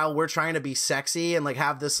while we're trying to be sexy and like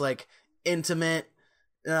have this like intimate,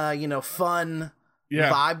 fun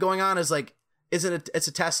vibe going on is like, it's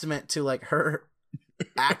a testament to like her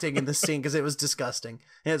acting in the scene, because it was disgusting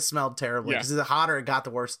and it smelled terribly. Because the hotter it got, the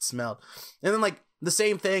worse it smelled. And then like the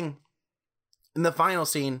same thing in the final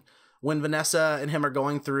scene when Vanessa and him are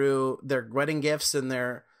going through their wedding gifts, and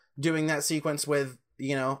they're doing that sequence with,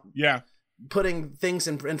 putting things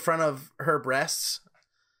in front of her breasts.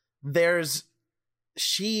 there's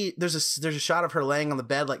a shot of her laying on the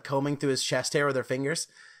bed, like combing through his chest hair with her fingers.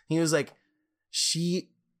 He was like,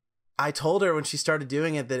 I told her when she started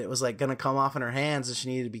doing it that it was like going to come off in her hands and she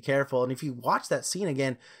needed to be careful. And if you watch that scene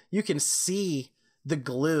again, you can see the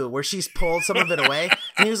glue where she's pulled some of it away.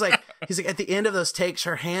 And he's like, at the end of those takes,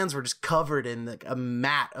 her hands were just covered in like a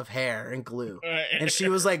mat of hair and glue. And she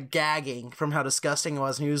was like gagging from how disgusting it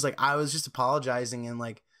was. And he was like, I was just apologizing and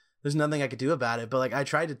like, there's nothing I could do about it. But like, I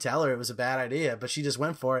tried to tell her it was a bad idea, but she just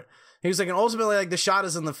went for it. He was like, and ultimately like the shot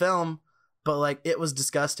is in the film, but like it was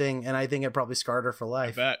disgusting. And I think it probably scarred her for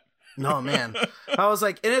life. I bet. No, man. I was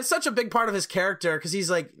like, and it's such a big part of his character because he's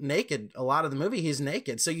like naked. A lot of the movie, he's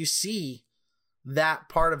naked. So you see that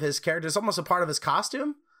part of his character. It's almost a part of his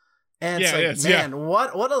costume. And it's like, man,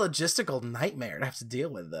 what a logistical nightmare to have to deal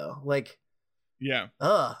with, though. Like, you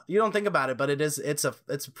don't think about it, but it's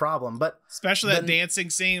a problem. But especially that dancing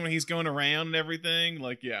scene when he's going around and everything.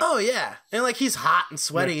 Like, oh yeah, and like he's hot and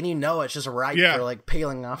sweaty, and you know it's just right for like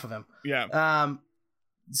peeling off of him.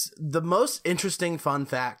 The most interesting fun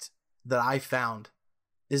fact that I found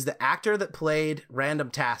is the actor that played Random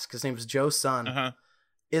Task, his name is Joe Sun,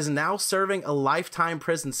 is now serving a lifetime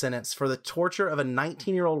prison sentence for the torture of a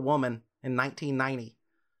 19-year-old woman in 1990.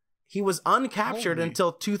 He was uncaptured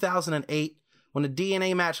until 2008 when a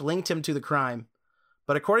DNA match linked him to the crime.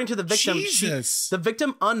 But according to the victim, the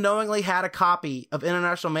victim unknowingly had a copy of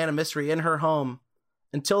International Man of Mystery in her home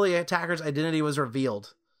until the attacker's identity was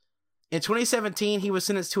revealed. In 2017, he was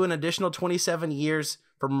sentenced to an additional 27 years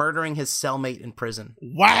for murdering his cellmate in prison.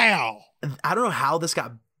 Wow. I don't know how this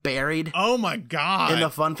got buried. Oh my God. In the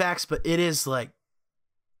fun facts, but it is like,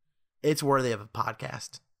 it's worthy of a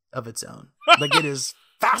podcast of its own. Like it is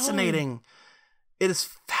fascinating. It is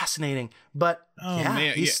fascinating. But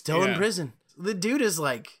he's still in prison. The dude is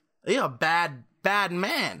like, a bad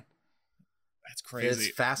man. That's crazy.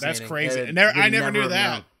 It's fascinating. That's crazy. I never knew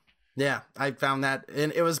that. Known. Yeah, I found that,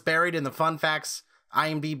 and it was buried in the fun facts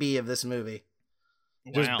IMDb of this movie.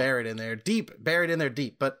 Just buried in there deep.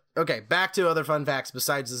 But okay, back to other fun facts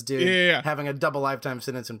besides this dude having a double lifetime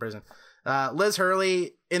sentence in prison. Liz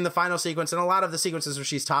Hurley in the final sequence, and a lot of the sequences where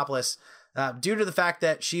she's topless, due to the fact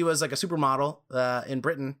that she was like a supermodel in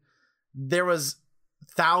Britain, there was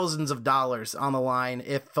thousands of dollars on the line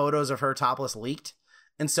if photos of her topless leaked.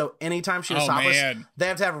 And so anytime she was topless, they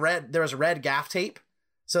have to have there was red gaff tape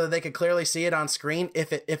so that they could clearly see it on screen.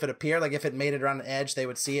 If it appeared, like if it made it around the edge, they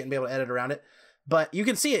would see it and be able to edit around it. But you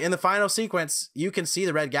can see it in the final sequence. You can see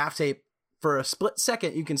the red gaff tape for a split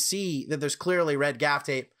second. You can see that there's clearly red gaff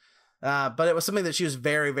tape. But it was something that she was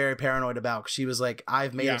very, very paranoid about. She was like,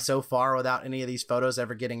 I've made it so far without any of these photos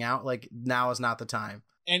ever getting out. Like, now is not the time.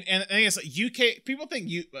 And I think it's like UK, people think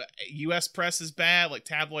US press is bad, like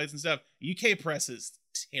tabloids and stuff. UK press is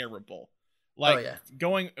terrible. Like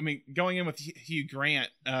going in with Hugh Grant,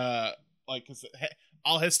 like cause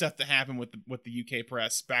all his stuff that happened with the UK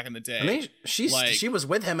press back in the day. I mean, she was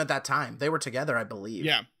with him at that time. They were together, I believe.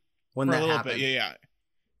 Yeah, when for that a little happened. bit,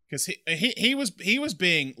 because he was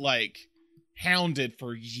being like hounded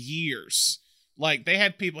for years. Like they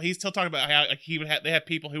had people. He's still talking about how like they had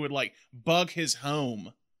people who would like bug his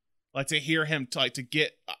home, like to hear him to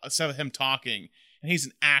get some of him talking. And he's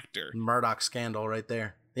an actor. Murdoch scandal right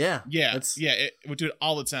there. Yeah. It would do it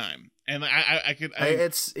all the time. And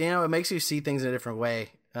it's it makes you see things in a different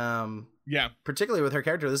way. Particularly with her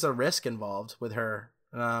character, there's a risk involved with her.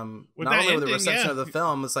 Not only with the reception of the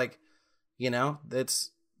film, it's like,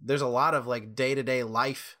 there's a lot of like day-to-day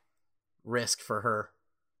life risk for her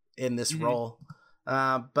in this role.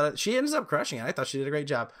 But she ends up crushing it. I thought she did a great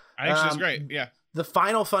job. I think she was great. Yeah. The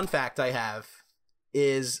final fun fact I have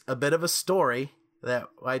is a bit of a story that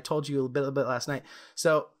I told you a bit last night.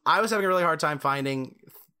 So I was having a really hard time finding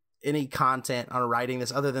any content on writing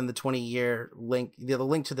this other than the 20-year link, the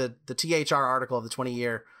link to the THR article of the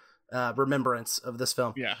 20-year remembrance of this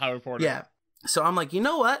film. Yeah, Hollywood Reporter. Yeah. So I'm like, you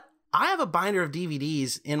know what? I have a binder of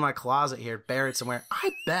DVDs in my closet here, buried somewhere.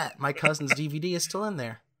 I bet my cousin's DVD is still in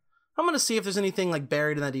there. I'm going to see if there's anything like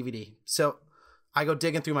buried in that DVD. So I go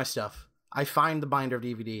digging through my stuff. I find the binder of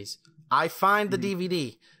DVDs. I find the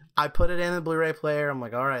DVD. I put it in the Blu-ray player. I'm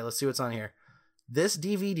like, all right, let's see what's on here. This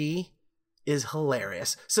DVD is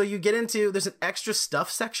hilarious. So you get into, there's an extra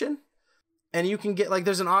stuff section, and you can get like,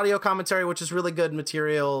 there's an audio commentary, which is really good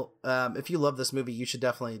material. If you love this movie, you should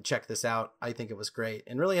definitely check this out. I think it was great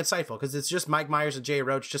and really insightful because it's just Mike Myers and Jay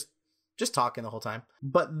Roach just talking the whole time.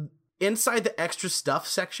 But inside the extra stuff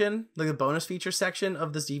section, like the bonus feature section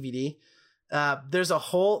of this DVD, there's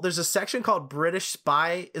a section called British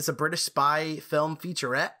Spy. It's a British spy film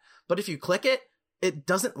featurette. But if you click it, it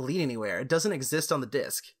doesn't lead anywhere. It doesn't exist on the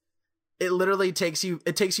disc. it literally takes you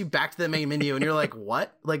back to the main menu, and you're like,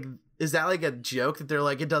 what? Like, is that like a joke that they're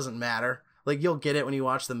like, it doesn't matter? Like, you'll get it when you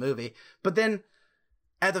watch the movie. But then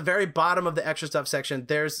at the very bottom of the extra stuff section,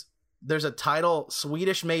 there's a title,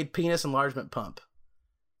 Swedish made penis enlargement pump.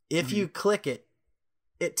 If you click it,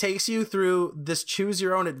 it takes you through this choose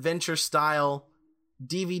your own adventure style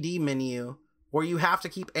DVD menu where you have to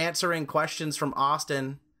keep answering questions from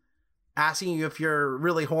Austin, asking you if you're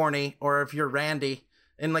really horny or if you're Randy.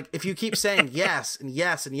 And like, if you keep saying yes and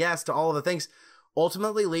yes and yes to all of the things,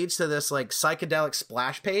 ultimately leads to this like psychedelic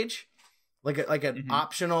splash page, like an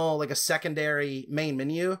optional, like a secondary main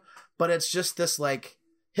menu, but it's just this like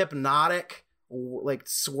hypnotic, like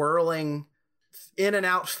swirling in and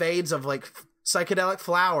out fades of like psychedelic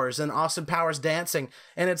flowers and Austin Powers dancing,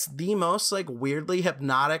 and it's the most like weirdly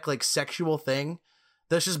hypnotic, like sexual thing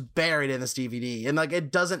that's just buried in this DVD, and like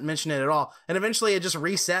it doesn't mention it at all, and eventually it just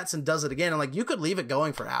resets and does it again, and like you could leave it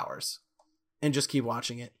going for hours and just keep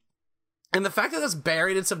watching it. And the fact that it's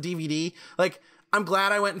buried in some DVD, like, I'm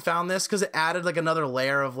glad I went and found this because it added like another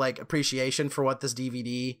layer of like appreciation for what this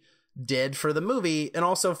DVD did for the movie, and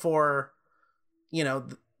also for, you know,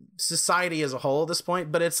 society as a whole at this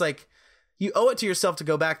point. But it's like, you owe it to yourself to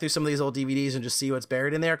go back through some of these old DVDs and just see what's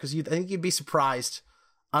buried in there, because I think you'd be surprised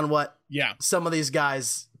on what some of these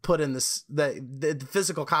guys put in this, the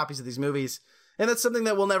physical copies of these movies. And that's something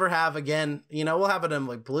that we'll never have again. You know, we'll have it in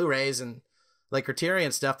like Blu-rays and like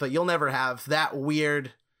Criterion stuff, but you'll never have that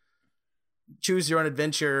weird choose your own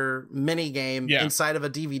adventure mini game inside of a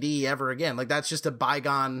DVD ever again. Like, that's just a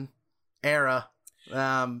bygone era.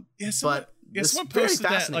 Someone posted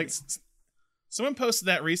that, like, someone posted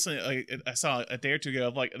that recently. Like, I saw a day or two ago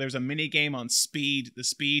of like, there's a mini game on Speed, the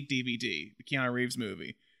Speed DVD, the Keanu Reeves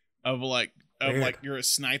movie, of like you're a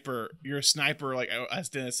sniper like as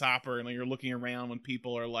Dennis Hopper, and like you're looking around when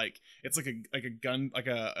people are like, it's like a gun, like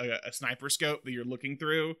a sniper scope that you're looking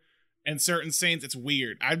through. And certain scenes, it's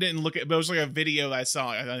weird. I didn't look at, but it was like a video that I saw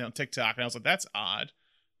on TikTok, and I was like, that's odd.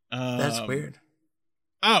 That's weird.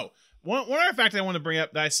 Oh, one other fact I want to bring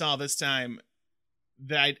up that I saw this time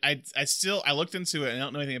that I looked into it and I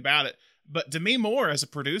don't know anything about it, but Demi Moore as a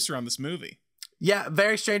producer on this movie. Yeah,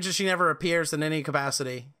 very strange that she never appears in any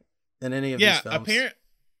capacity in any of these films.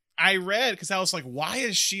 I read, because I was like, why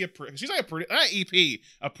is she she's like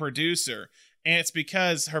a producer, and it's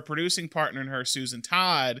because her producing partner and her, Susan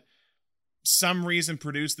Todd, some reason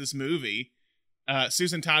produced this movie.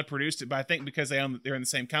 Susan Todd produced it, but I think because they're in the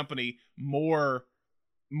same company, Moore's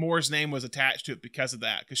name was attached to it because of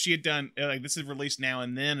that. Because she had done, like, this is released now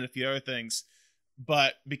and then and a few other things,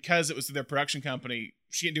 but because it was their production company,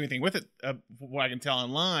 she didn't do anything with it, what I can tell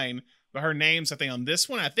online. But her name's, I think, on this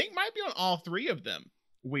one, I think might be on all three of them.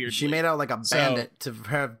 Weirdly, she made out like a bandit to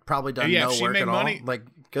have probably done no work at all. Like,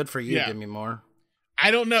 good for you, Demi Moore. I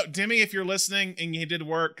don't know, Demi, if you're listening and you did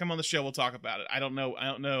work, come on the show. We'll talk about it. I don't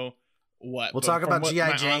know what. We'll talk about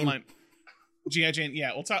G.I. Jane. G.I. Jane,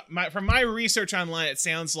 yeah. We'll talk. From my research online, it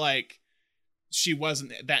sounds like she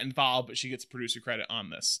wasn't that involved, but she gets producer credit on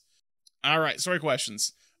this. All right, story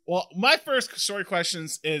questions. Well, my first story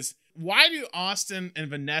questions is, why do Austin and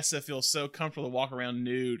Vanessa feel so comfortable to walk around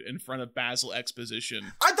nude in front of Basil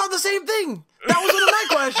Exposition? I thought the same thing. That was one of my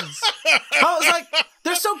questions. I was like,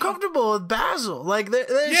 they're so comfortable with Basil. Like, they're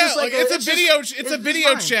just like, it's a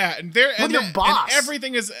video chat, and they're with your boss. And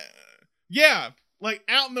everything is, like,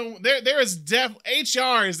 out in the there is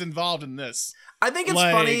HR is involved in this. I think it's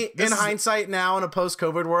funny in hindsight now in a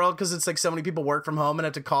post-COVID world, because it's like so many people work from home and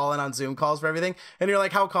have to call in on Zoom calls for everything, and you're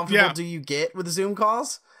like, how comfortable do you get with Zoom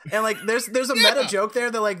calls? And like, there's a meta joke there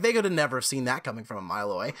that like they could have never seen that coming from a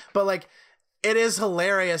mile away, but like, it is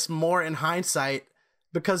hilarious more in hindsight,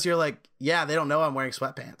 because you're like, yeah, they don't know I'm wearing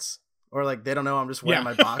sweatpants, or like they don't know I'm just wearing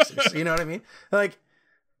my boxers. You know what I mean? Like,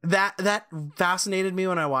 that fascinated me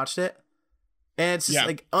when I watched it, and it's just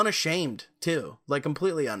like unashamed too, like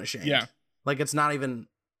completely unashamed. Yeah, like it's not even.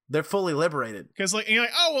 They're fully liberated. Because like, you're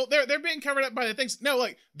like, oh well, they're being covered up by the things. No,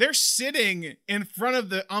 like, they're sitting in front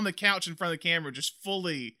of on the couch in front of the camera, just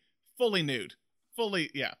fully nude,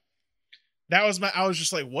 That was I was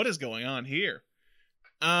just like, what is going on here?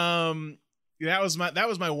 That was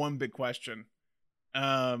my one big question.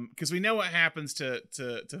 Because we know what happens to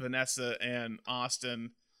Vanessa and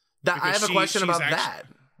Austin. I have a question about that.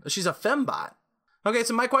 She's a fembot. Okay,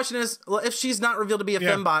 so my question is, if she's not revealed to be a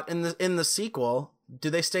fembot in the sequel, do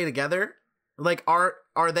they stay together? Like,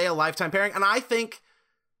 are they a lifetime pairing? And I think,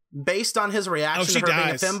 based on his reaction to her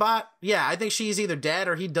being a fembot, I think she's either dead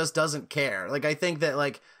or he doesn't care. Like, I think that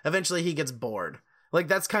like eventually he gets bored. Like,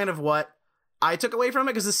 that's kind of what I took away from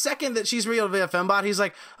it, because the second that she's revealed to be a fembot, he's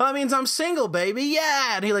like, oh, that means I'm single, baby,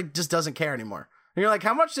 yeah, and he like just doesn't care anymore. And you're like,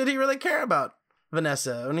 how much did he really care about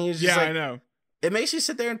Vanessa? And he's just like, I know. It makes you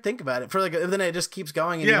sit there and think about it for like, then it just keeps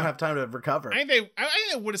going and you don't have time to recover. I think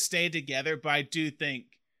they would have stayed together, but I do think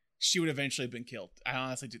she would eventually have been killed. I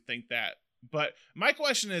honestly do think that. But my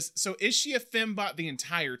question is, so is she a fembot the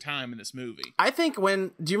entire time in this movie? I think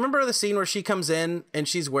do you remember the scene where she comes in and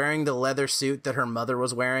she's wearing the leather suit that her mother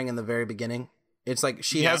was wearing in the very beginning? It's like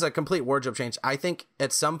she has a complete wardrobe change. I think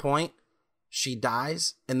at some point she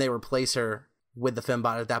dies and they replace her with the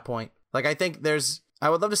fembot at that point. Like, I think I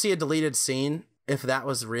would love to see a deleted scene if that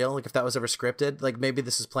was real, like if that was ever scripted, like maybe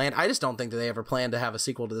this is planned. I just don't think that they ever planned to have a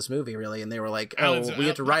sequel to this movie, really. And they were like, we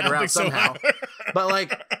have to write her out somehow. But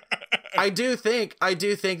like, I do think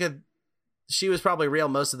that she was probably real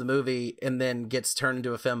most of the movie and then gets turned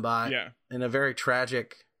into a fembot in a very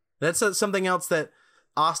tragic. That's something else that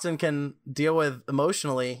Austin can deal with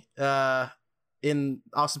emotionally in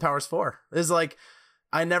Austin Powers 4. Is like,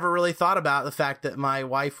 I never really thought about the fact that my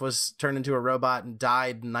wife was turned into a robot and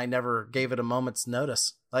died, and I never gave it a moment's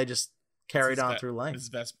notice. I just carried on through life. This is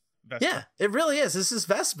Vesper. Yeah, it really is. This is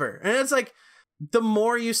Vesper. And it's like, the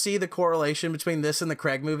more you see the correlation between this and the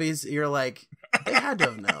Craig movies, you're like, they had to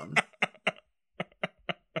have known.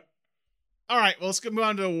 All right, well, let's move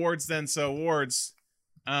on to awards then. So awards,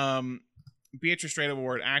 Beatrice Straight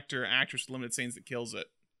Award, actor, actress, limited scenes that kills it.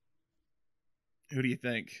 Who do you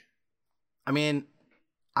think? I mean,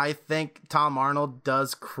 I think Tom Arnold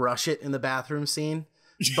does crush it in the bathroom scene,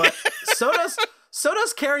 but so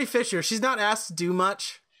does Carrie Fisher. She's not asked to do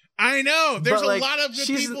much. I know. There's a lot of good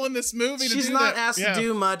people in this movie to do that. She's not asked to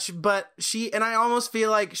do much, but I almost feel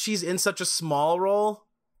like she's in such a small role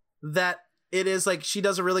that it is like she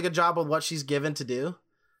does a really good job with what she's given to do.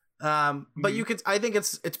 But I think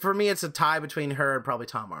it's for me, it's a tie between her and probably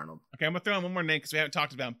Tom Arnold. Okay, I'm gonna throw in one more name because we haven't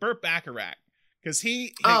talked about him. Burt Bacharach. Because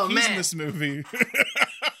he's in this movie.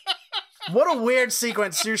 What a weird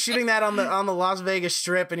sequence. You're shooting that on the Las Vegas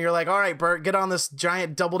Strip, and you're like, all right, Bert, get on this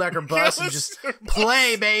giant double-decker bus and just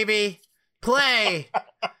play, baby. Play.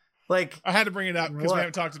 Like, I had to bring it up because we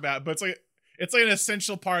haven't talked about it, but it's like an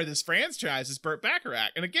essential part of this franchise is Burt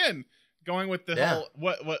Bacharach. And again, going with the whole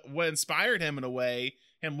what inspired him in a way,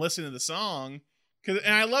 him listening to the song. And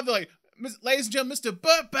I love the, like, ladies and gentlemen, Mr.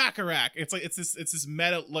 Burt Bacharach. It's like it's this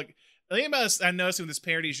meta, like, the thing about this, I noticed with this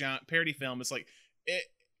parody film, it's like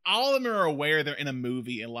all of them are aware they're in a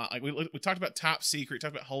movie a lot. Like we talked about Top Secret,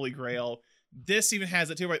 talked about Holy Grail. This even has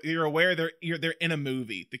it too. Right? You're aware they're in a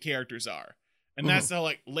movie. The characters are, and that's how,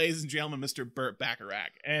 like, ladies and gentlemen, Mr. Burt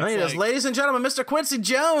Bacharach. And it's like, ladies and gentlemen, Mr. Quincy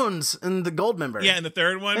Jones and the Goldmember. Yeah, and the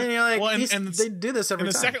third one, and you're like, they do this every time.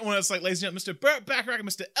 And the second one, it's like, ladies and gentlemen, Mr. Burt Bacharach and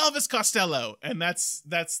Mr. Elvis Costello, and that's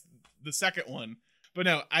the second one. But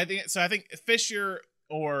no, I think Fisher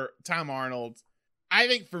or Tom Arnold. I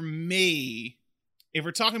think for me, if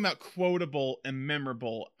we're talking about quotable and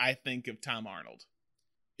memorable, I think of Tom Arnold.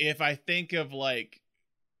 If I think of, like,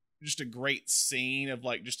 just a great scene of,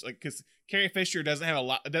 like, just like, because Carrie Fisher doesn't have a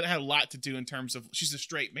lot to do in terms of, she's a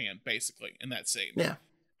straight man basically in that scene. Yeah,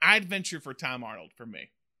 I'd venture for Tom Arnold for me.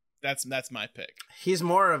 That's my pick. He's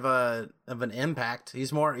more of an impact.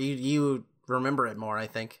 He's more you remember it more, I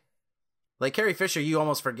think. Like, Carrie Fisher, you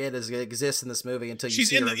almost forget exists in this movie until you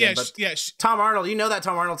see her again. Tom Arnold, you know that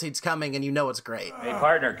Tom Arnold scene's coming, and you know it's great. Hey,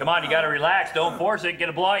 partner, come on, you gotta relax. Don't force it. Get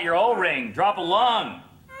a blow out your O-ring. Drop a lung.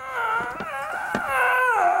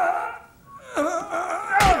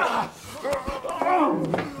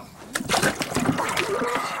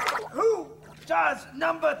 Who does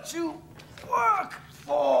number 2 work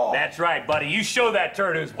for? That's right, buddy. You show that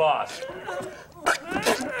turd who's boss.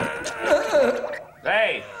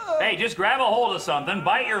 Hey, just grab a hold of something,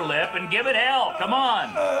 bite your lip, and give it hell. Come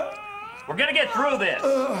on. We're gonna get through this.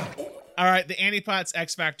 All right, the Annie Potts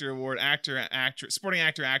X Factor Award, supporting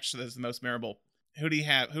actor, actress that's the most memorable. Who do you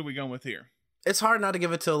have? Who are we going with here? It's hard not to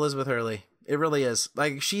give it to Elizabeth Hurley. It really is.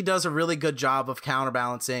 Like, she does a really good job of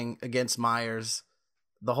counterbalancing against Myers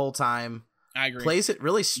the whole time. I agree. Plays it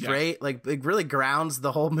really straight. Like, it really grounds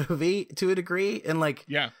the whole movie to a degree. And, like,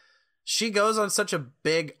 she goes on such a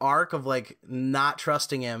big arc of, like, not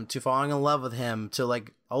trusting him to falling in love with him to,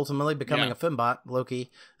 like, ultimately becoming a fembot,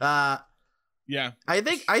 Loki. I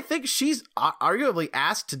think she's arguably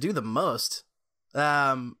asked to do the most.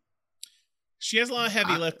 She has a lot of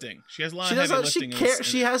heavy lifting.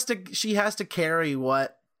 She has to carry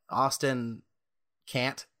what Austin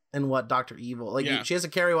can't and what Dr. Evil. Like, she has to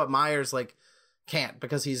carry what Myers, like, can't,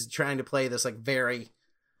 because he's trying to play this, like, very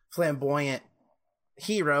flamboyant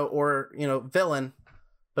hero or, you know, villain,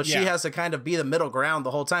 but she has to kind of be the middle ground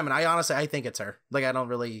the whole time. And I think it's her. Like, I don't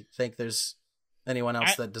really think there's anyone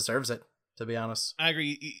else that deserves it, to be honest. I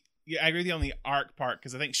agree. I agree with you on the arc part,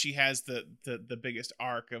 because I think she has the biggest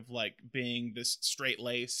arc of like being this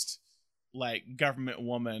straight-laced like government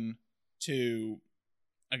woman to,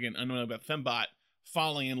 again, unknown about Fembot,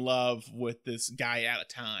 falling in love with this guy out of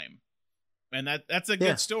time. And that's a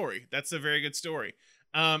good story. That's a very good story.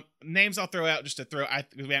 Names I'll throw out just to throw,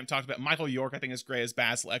 because we haven't talked about Michael York. I think is great as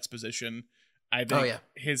Basil Exposition. I think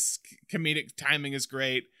his comedic timing is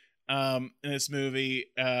great in this movie.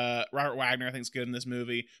 Robert Wagner I think is good in this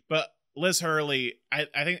movie. But Liz Hurley, I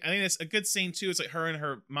think it's a good scene too. It's like her and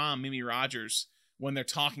her mom, Mimi Rogers, when they're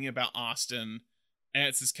talking about Austin, and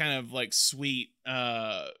it's this kind of like sweet,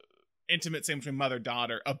 intimate scene between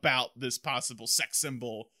mother-daughter about this possible sex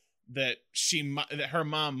symbol that her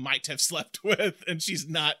mom might have slept with, and she's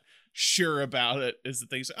not sure about it. Is the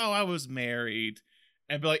thing? So, I was married,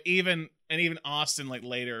 and but like even Austin, like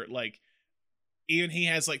later, like even he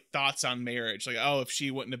has like thoughts on marriage, like if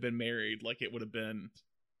she wouldn't have been married, like it would have been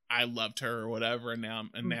I loved her or whatever, and now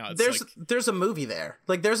it's there's a movie there,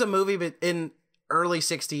 like there's a movie in early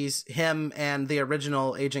 60s, him and the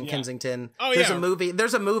original Agent Kensington. There's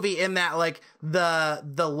a movie in that, like the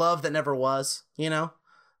love that never was,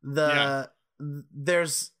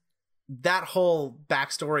 there's that whole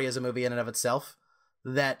backstory as a movie in and of itself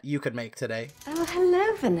that you could make today. Oh,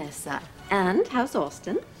 hello, Vanessa. And how's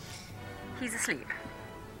Austin? He's asleep.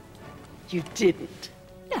 You didn't?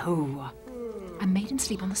 No. I made him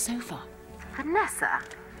sleep on the sofa. Vanessa,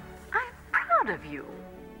 I'm proud of you.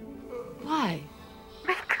 Why?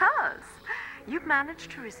 Because you managed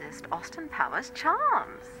to resist Austin Powers'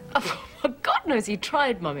 charms. Oh, God knows he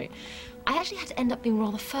tried, Mummy. I actually had to end up being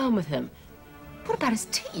rather firm with him. What about his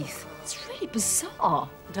teeth? It's really bizarre.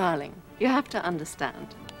 Darling, you have to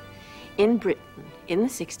understand. In Britain, in the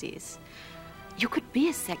 60s, you could be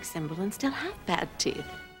a sex symbol and still have bad teeth.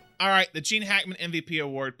 All right, the Gene Hackman MVP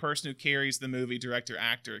Award, person who carries the movie, director,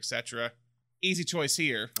 actor, etc. Easy choice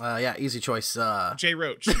here. Easy choice. Jay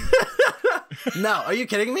Roach. No, are you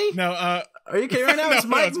kidding me? No, are you kidding right now? No, it's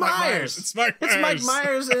Mike Myers. It's Mike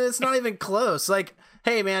Myers, and it's not even close. Like,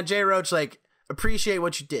 hey man, Jay Roach, like, appreciate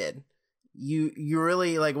what you did. You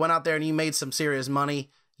really like went out there and you made some serious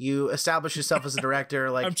money. You established yourself as a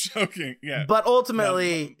director. Like, I'm joking, yeah. But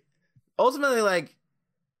ultimately, like,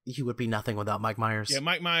 you would be nothing without Mike Myers. Yeah,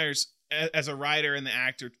 Mike Myers, as a writer and the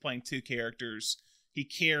actor playing two characters, he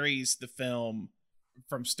carries the film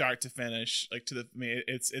from start to finish. Like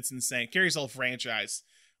it's insane. Carries the whole franchise.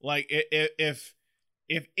 Like if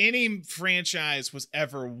any franchise was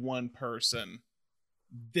ever one person,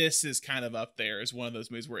 this is kind of up there as one of those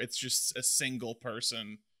movies where it's just a single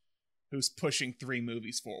person who's pushing 3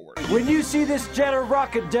 movies forward. When you see this jet of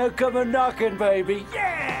rocket, don't come a knocking, baby.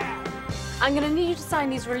 Yeah! I'm going to need you to sign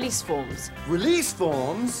these release forms. Release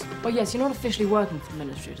forms? Well, yes, you're not officially working for the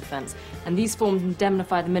Ministry of Defense, and these forms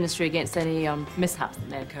indemnify the Ministry against any mishaps that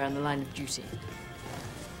may occur in the line of duty.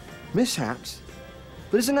 Mishaps?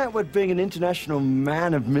 But isn't that what being an international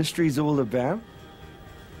man of mystery is all about?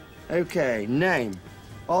 Okay, name.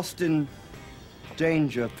 Austin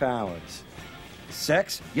Danger Powers.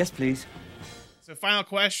 Sex? Yes, please. So final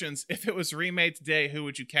questions. If it was remade today, who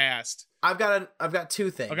would you cast? I've got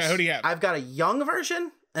 2 things. Okay, who do you have? I've got a young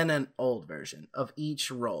version and an old version of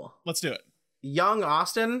each role. Let's do it. Young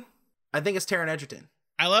Austin, I think it's Taron Egerton.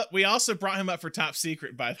 We also brought him up for Top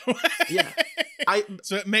Secret, by the way. Yeah.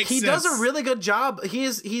 So it makes sense. He does a really good job.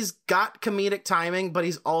 He's got comedic timing, but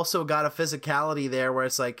he's also got a physicality there where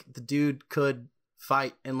it's like the dude could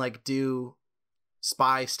fight and like do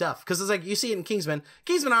spy stuff. Because it's like you see it in Kingsman.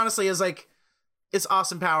 Kingsman honestly is like, it's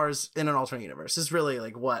Austin Powers in an alternate universe. It's really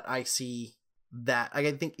like what I see that.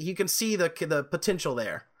 I think you can see the potential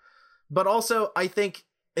there. But also, I think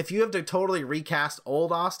if you have to totally recast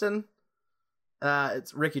old Austin,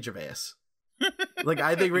 it's Ricky Gervais. Like,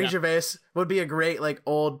 I think Ricky Gervais would be a great, like,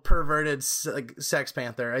 old perverted Sex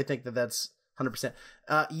Panther. I think that's 100%.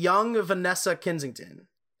 Young Vanessa Kensington.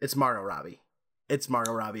 It's Margot Robbie. It's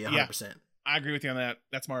Margot Robbie 100%. Yeah, I agree with you on that.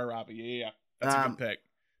 That's Margot Robbie. Yeah. That's a good pick.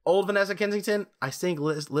 Old Vanessa Kensington, I think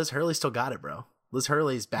Liz Hurley still got it, bro. Liz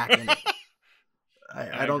Hurley's back in it.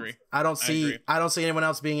 I don't see anyone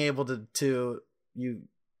else being able to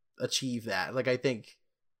achieve that. Like, I think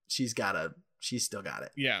she's still got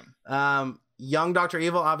it. Yeah. Young Dr.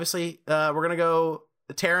 Evil, obviously. We're gonna go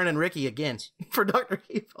Taron and Ricky again for Dr.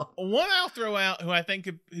 Evil. One I'll throw out who I think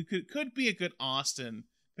could be a good Austin,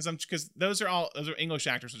 because those are English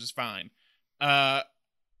actors, which is fine.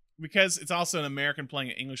 Because it's also an American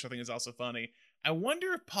playing in English, I think is also funny. I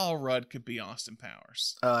wonder if Paul Rudd could be Austin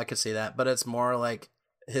Powers. Oh, I could see that, but it's more like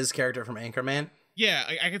his character from Anchorman. Yeah,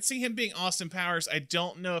 I could see him being Austin Powers. I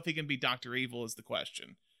don't know if he can be Dr. Evil is the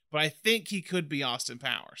question. but I think he could be Austin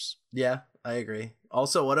Powers. Yeah, I agree.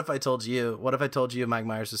 Also, what if I told you Mike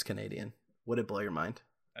Myers is Canadian? Would it blow your mind?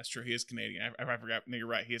 That's true. He is Canadian. I forgot. No, you're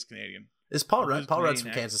right. He is Canadian. Is Paul Rudd? Paul Rudd's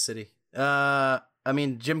from Kansas City. I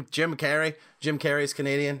mean, Jim Carrey. Jim Carrey's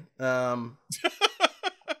Canadian.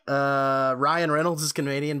 Ryan Reynolds is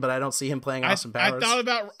Canadian, but I don't see him playing Austin Powers.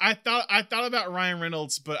 I thought about Ryan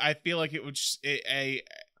Reynolds, but I feel like it would. I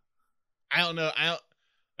don't know. I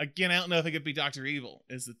don't know if it could be Dr. Evil.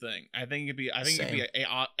 Is the thing. I think it could be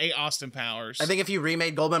a Austin Powers. I think if you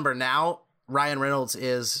remade Goldmember now, Ryan Reynolds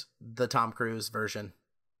is the Tom Cruise version.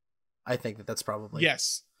 I think that's probably.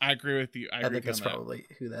 Yes, I agree with you. I think that's probably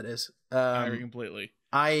who that is. I agree completely.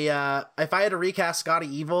 If I had to recast Scotty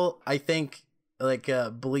Evil, I think like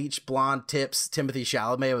bleach blonde tips Timothy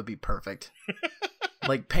Chalamet would be perfect.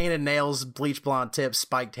 Like painted nails, bleach blonde tips,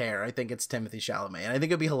 spiked hair. I think it's Timothy Chalamet, and I think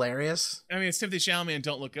it'd be hilarious. I mean, it's Timothy Chalamet and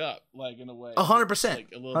Don't Look Up, like in a way. 100%,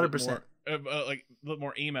 100%. Like a little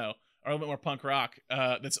more emo or a little bit more punk rock.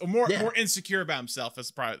 That's more insecure about himself. That's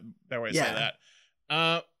probably the way to say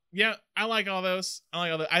that. Yeah, I like all those.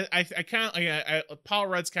 I kind of Paul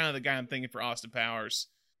Rudd's kind of the guy I'm thinking for Austin Powers.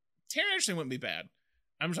 Taron Egerton wouldn't be bad.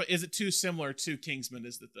 I'm just like, is it too similar to Kingsman?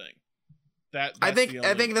 Is the thing. I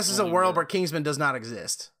think this is a world where Kingsman does not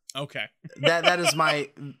exist. Okay. That is my.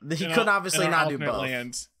 He could obviously not do both.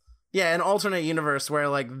 Land. Yeah, an alternate universe where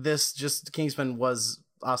like this just Kingsman was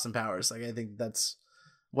Austin Powers. Like I think that's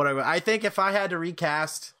what I think if I had to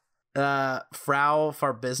recast Frau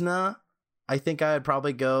Farbizna, I think I would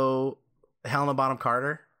probably go Helena Bonham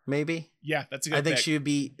Carter. Maybe. Yeah, that's a good. I think she would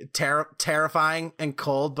be terrifying and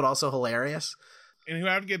cold, but also hilarious. And who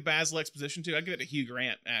I would give Basil Exposition to? I'd give it to Hugh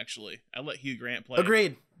Grant, actually. I'd let Hugh Grant play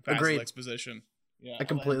Agreed. Exposition. Yeah, I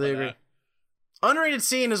completely agree. Underrated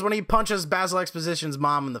scene is when he punches Basil Exposition's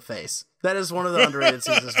mom in the face. That is one of the underrated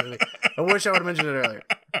scenes in this movie. I wish I would have mentioned it earlier.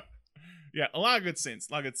 Yeah, a lot of good scenes.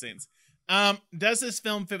 Does this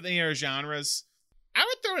film fit with any other genres? I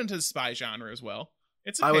would throw it into the spy genre as well.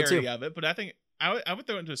 It's a parody of it, but I think I would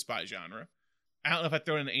throw it into a spy genre. I don't know if I'd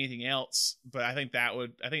throw it into anything else, but I think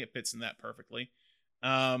it fits in that perfectly.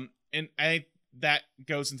 And that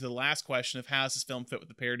goes into the last question of how does this film fit with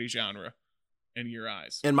the parody genre in your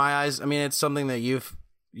eyes? In my eyes, I mean, it's something that you've,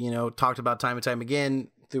 talked about time and time again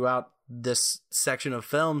throughout this section of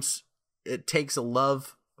films. It takes a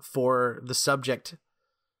love for the subject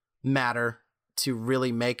matter to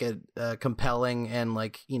really make a compelling and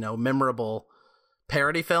memorable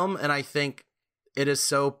parody film. And I think it is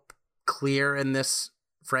so clear in this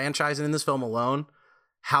franchise and in this film alone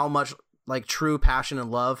how much true passion and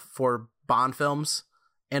love for Bond films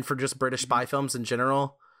and for just British spy films in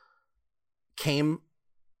general came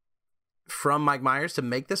from Mike Myers to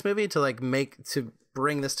make this movie, to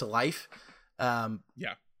bring this to life.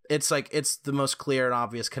 It's the most clear and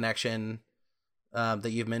obvious connection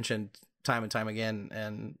that you've mentioned time and time again,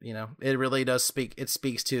 and it really does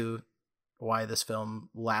speaks to why this film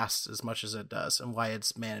lasts as much as it does and why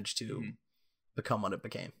it's managed to become what it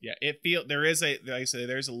became. Yeah, there's a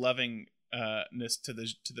lovingness to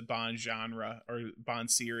the Bond genre or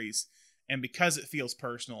Bond series, and because it feels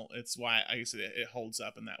personal, it's why I guess it holds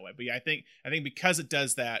up in that way. But yeah, I think because it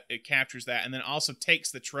does that, it captures that, and then also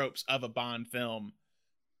takes the tropes of a Bond film,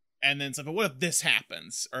 and then it's like, but what if this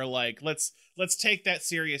happens? Or let's take that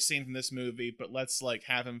serious scene from this movie, but let's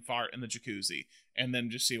have him fart in the jacuzzi, and then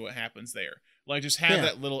just see what happens there. Just have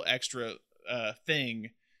that little extra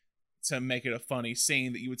thing to make it a funny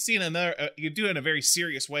scene that you would see in another. You could do it in a very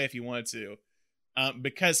serious way if you wanted to,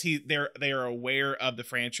 because they are aware of the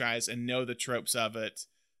franchise and know the tropes of it,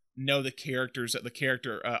 know the character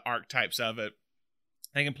archetypes of it.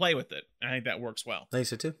 They can play with it. I think that works well. I think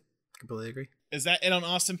so too. Completely agree. Is that it on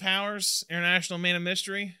Austin Powers, International Man of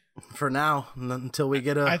Mystery? For now, until we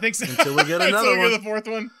get I think so. Until we get another until we get the fourth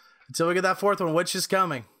one. Until we get that fourth one, which is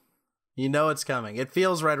coming. It's coming. It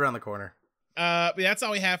feels right around the corner. But that's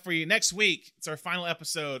all we have for you. Next week, it's our final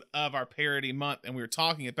episode of our parody month, and we were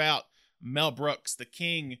talking about Mel Brooks, the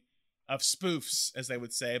king of spoofs, as they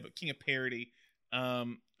would say, but king of parody, a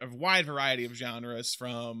wide variety of genres,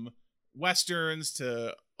 from westerns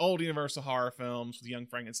to old Universal horror films with Young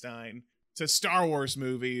Frankenstein, to Star Wars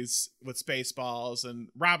movies with Spaceballs, and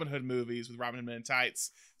Robin Hood movies with Robin Hood Men in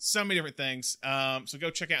Tights. So many different things. So go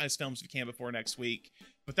check out his films if you can before next week.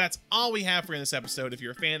 But that's all we have for you in this episode. If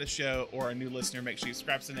you're a fan of the show or a new listener, make sure you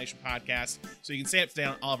subscribe to the Nation Podcast so you can stay up to date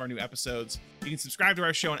on all of our new episodes. You can subscribe to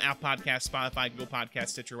our show on Apple Podcasts, Spotify, Google Podcasts,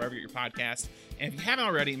 Stitcher, wherever you get your podcast. And if you haven't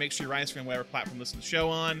already, make sure you write us on whatever platform you listen to the show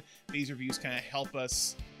on. These reviews kind of help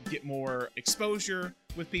us get more exposure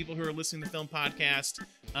with people who are listening to Film Podcast,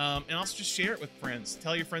 and also just share it with friends.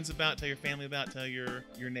 Tell your friends about it, tell your family about it, tell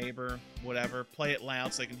your neighbor, whatever. Play it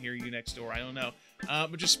loud so they can hear you next door. I don't know.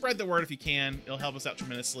 But just spread the word if you can. It'll help us out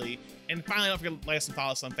tremendously. And finally, don't forget to like us and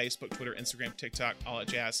follow us on Facebook, Twitter, Instagram, TikTok, all that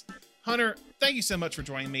jazz. Hunter, thank you so much for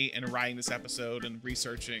joining me and writing this episode and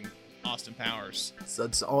researching Austin Powers. So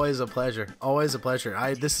it's always a pleasure. Always a pleasure.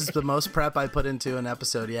 This is the most prep I put into an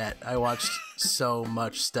episode yet. I watched so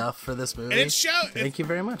much stuff for this movie. And Thank you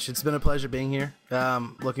very much. It's been a pleasure being here.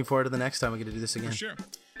 Looking forward to the next time we get to do this again. For sure.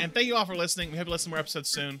 And thank you all for listening. We hope to listen to more episodes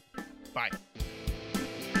soon. Bye.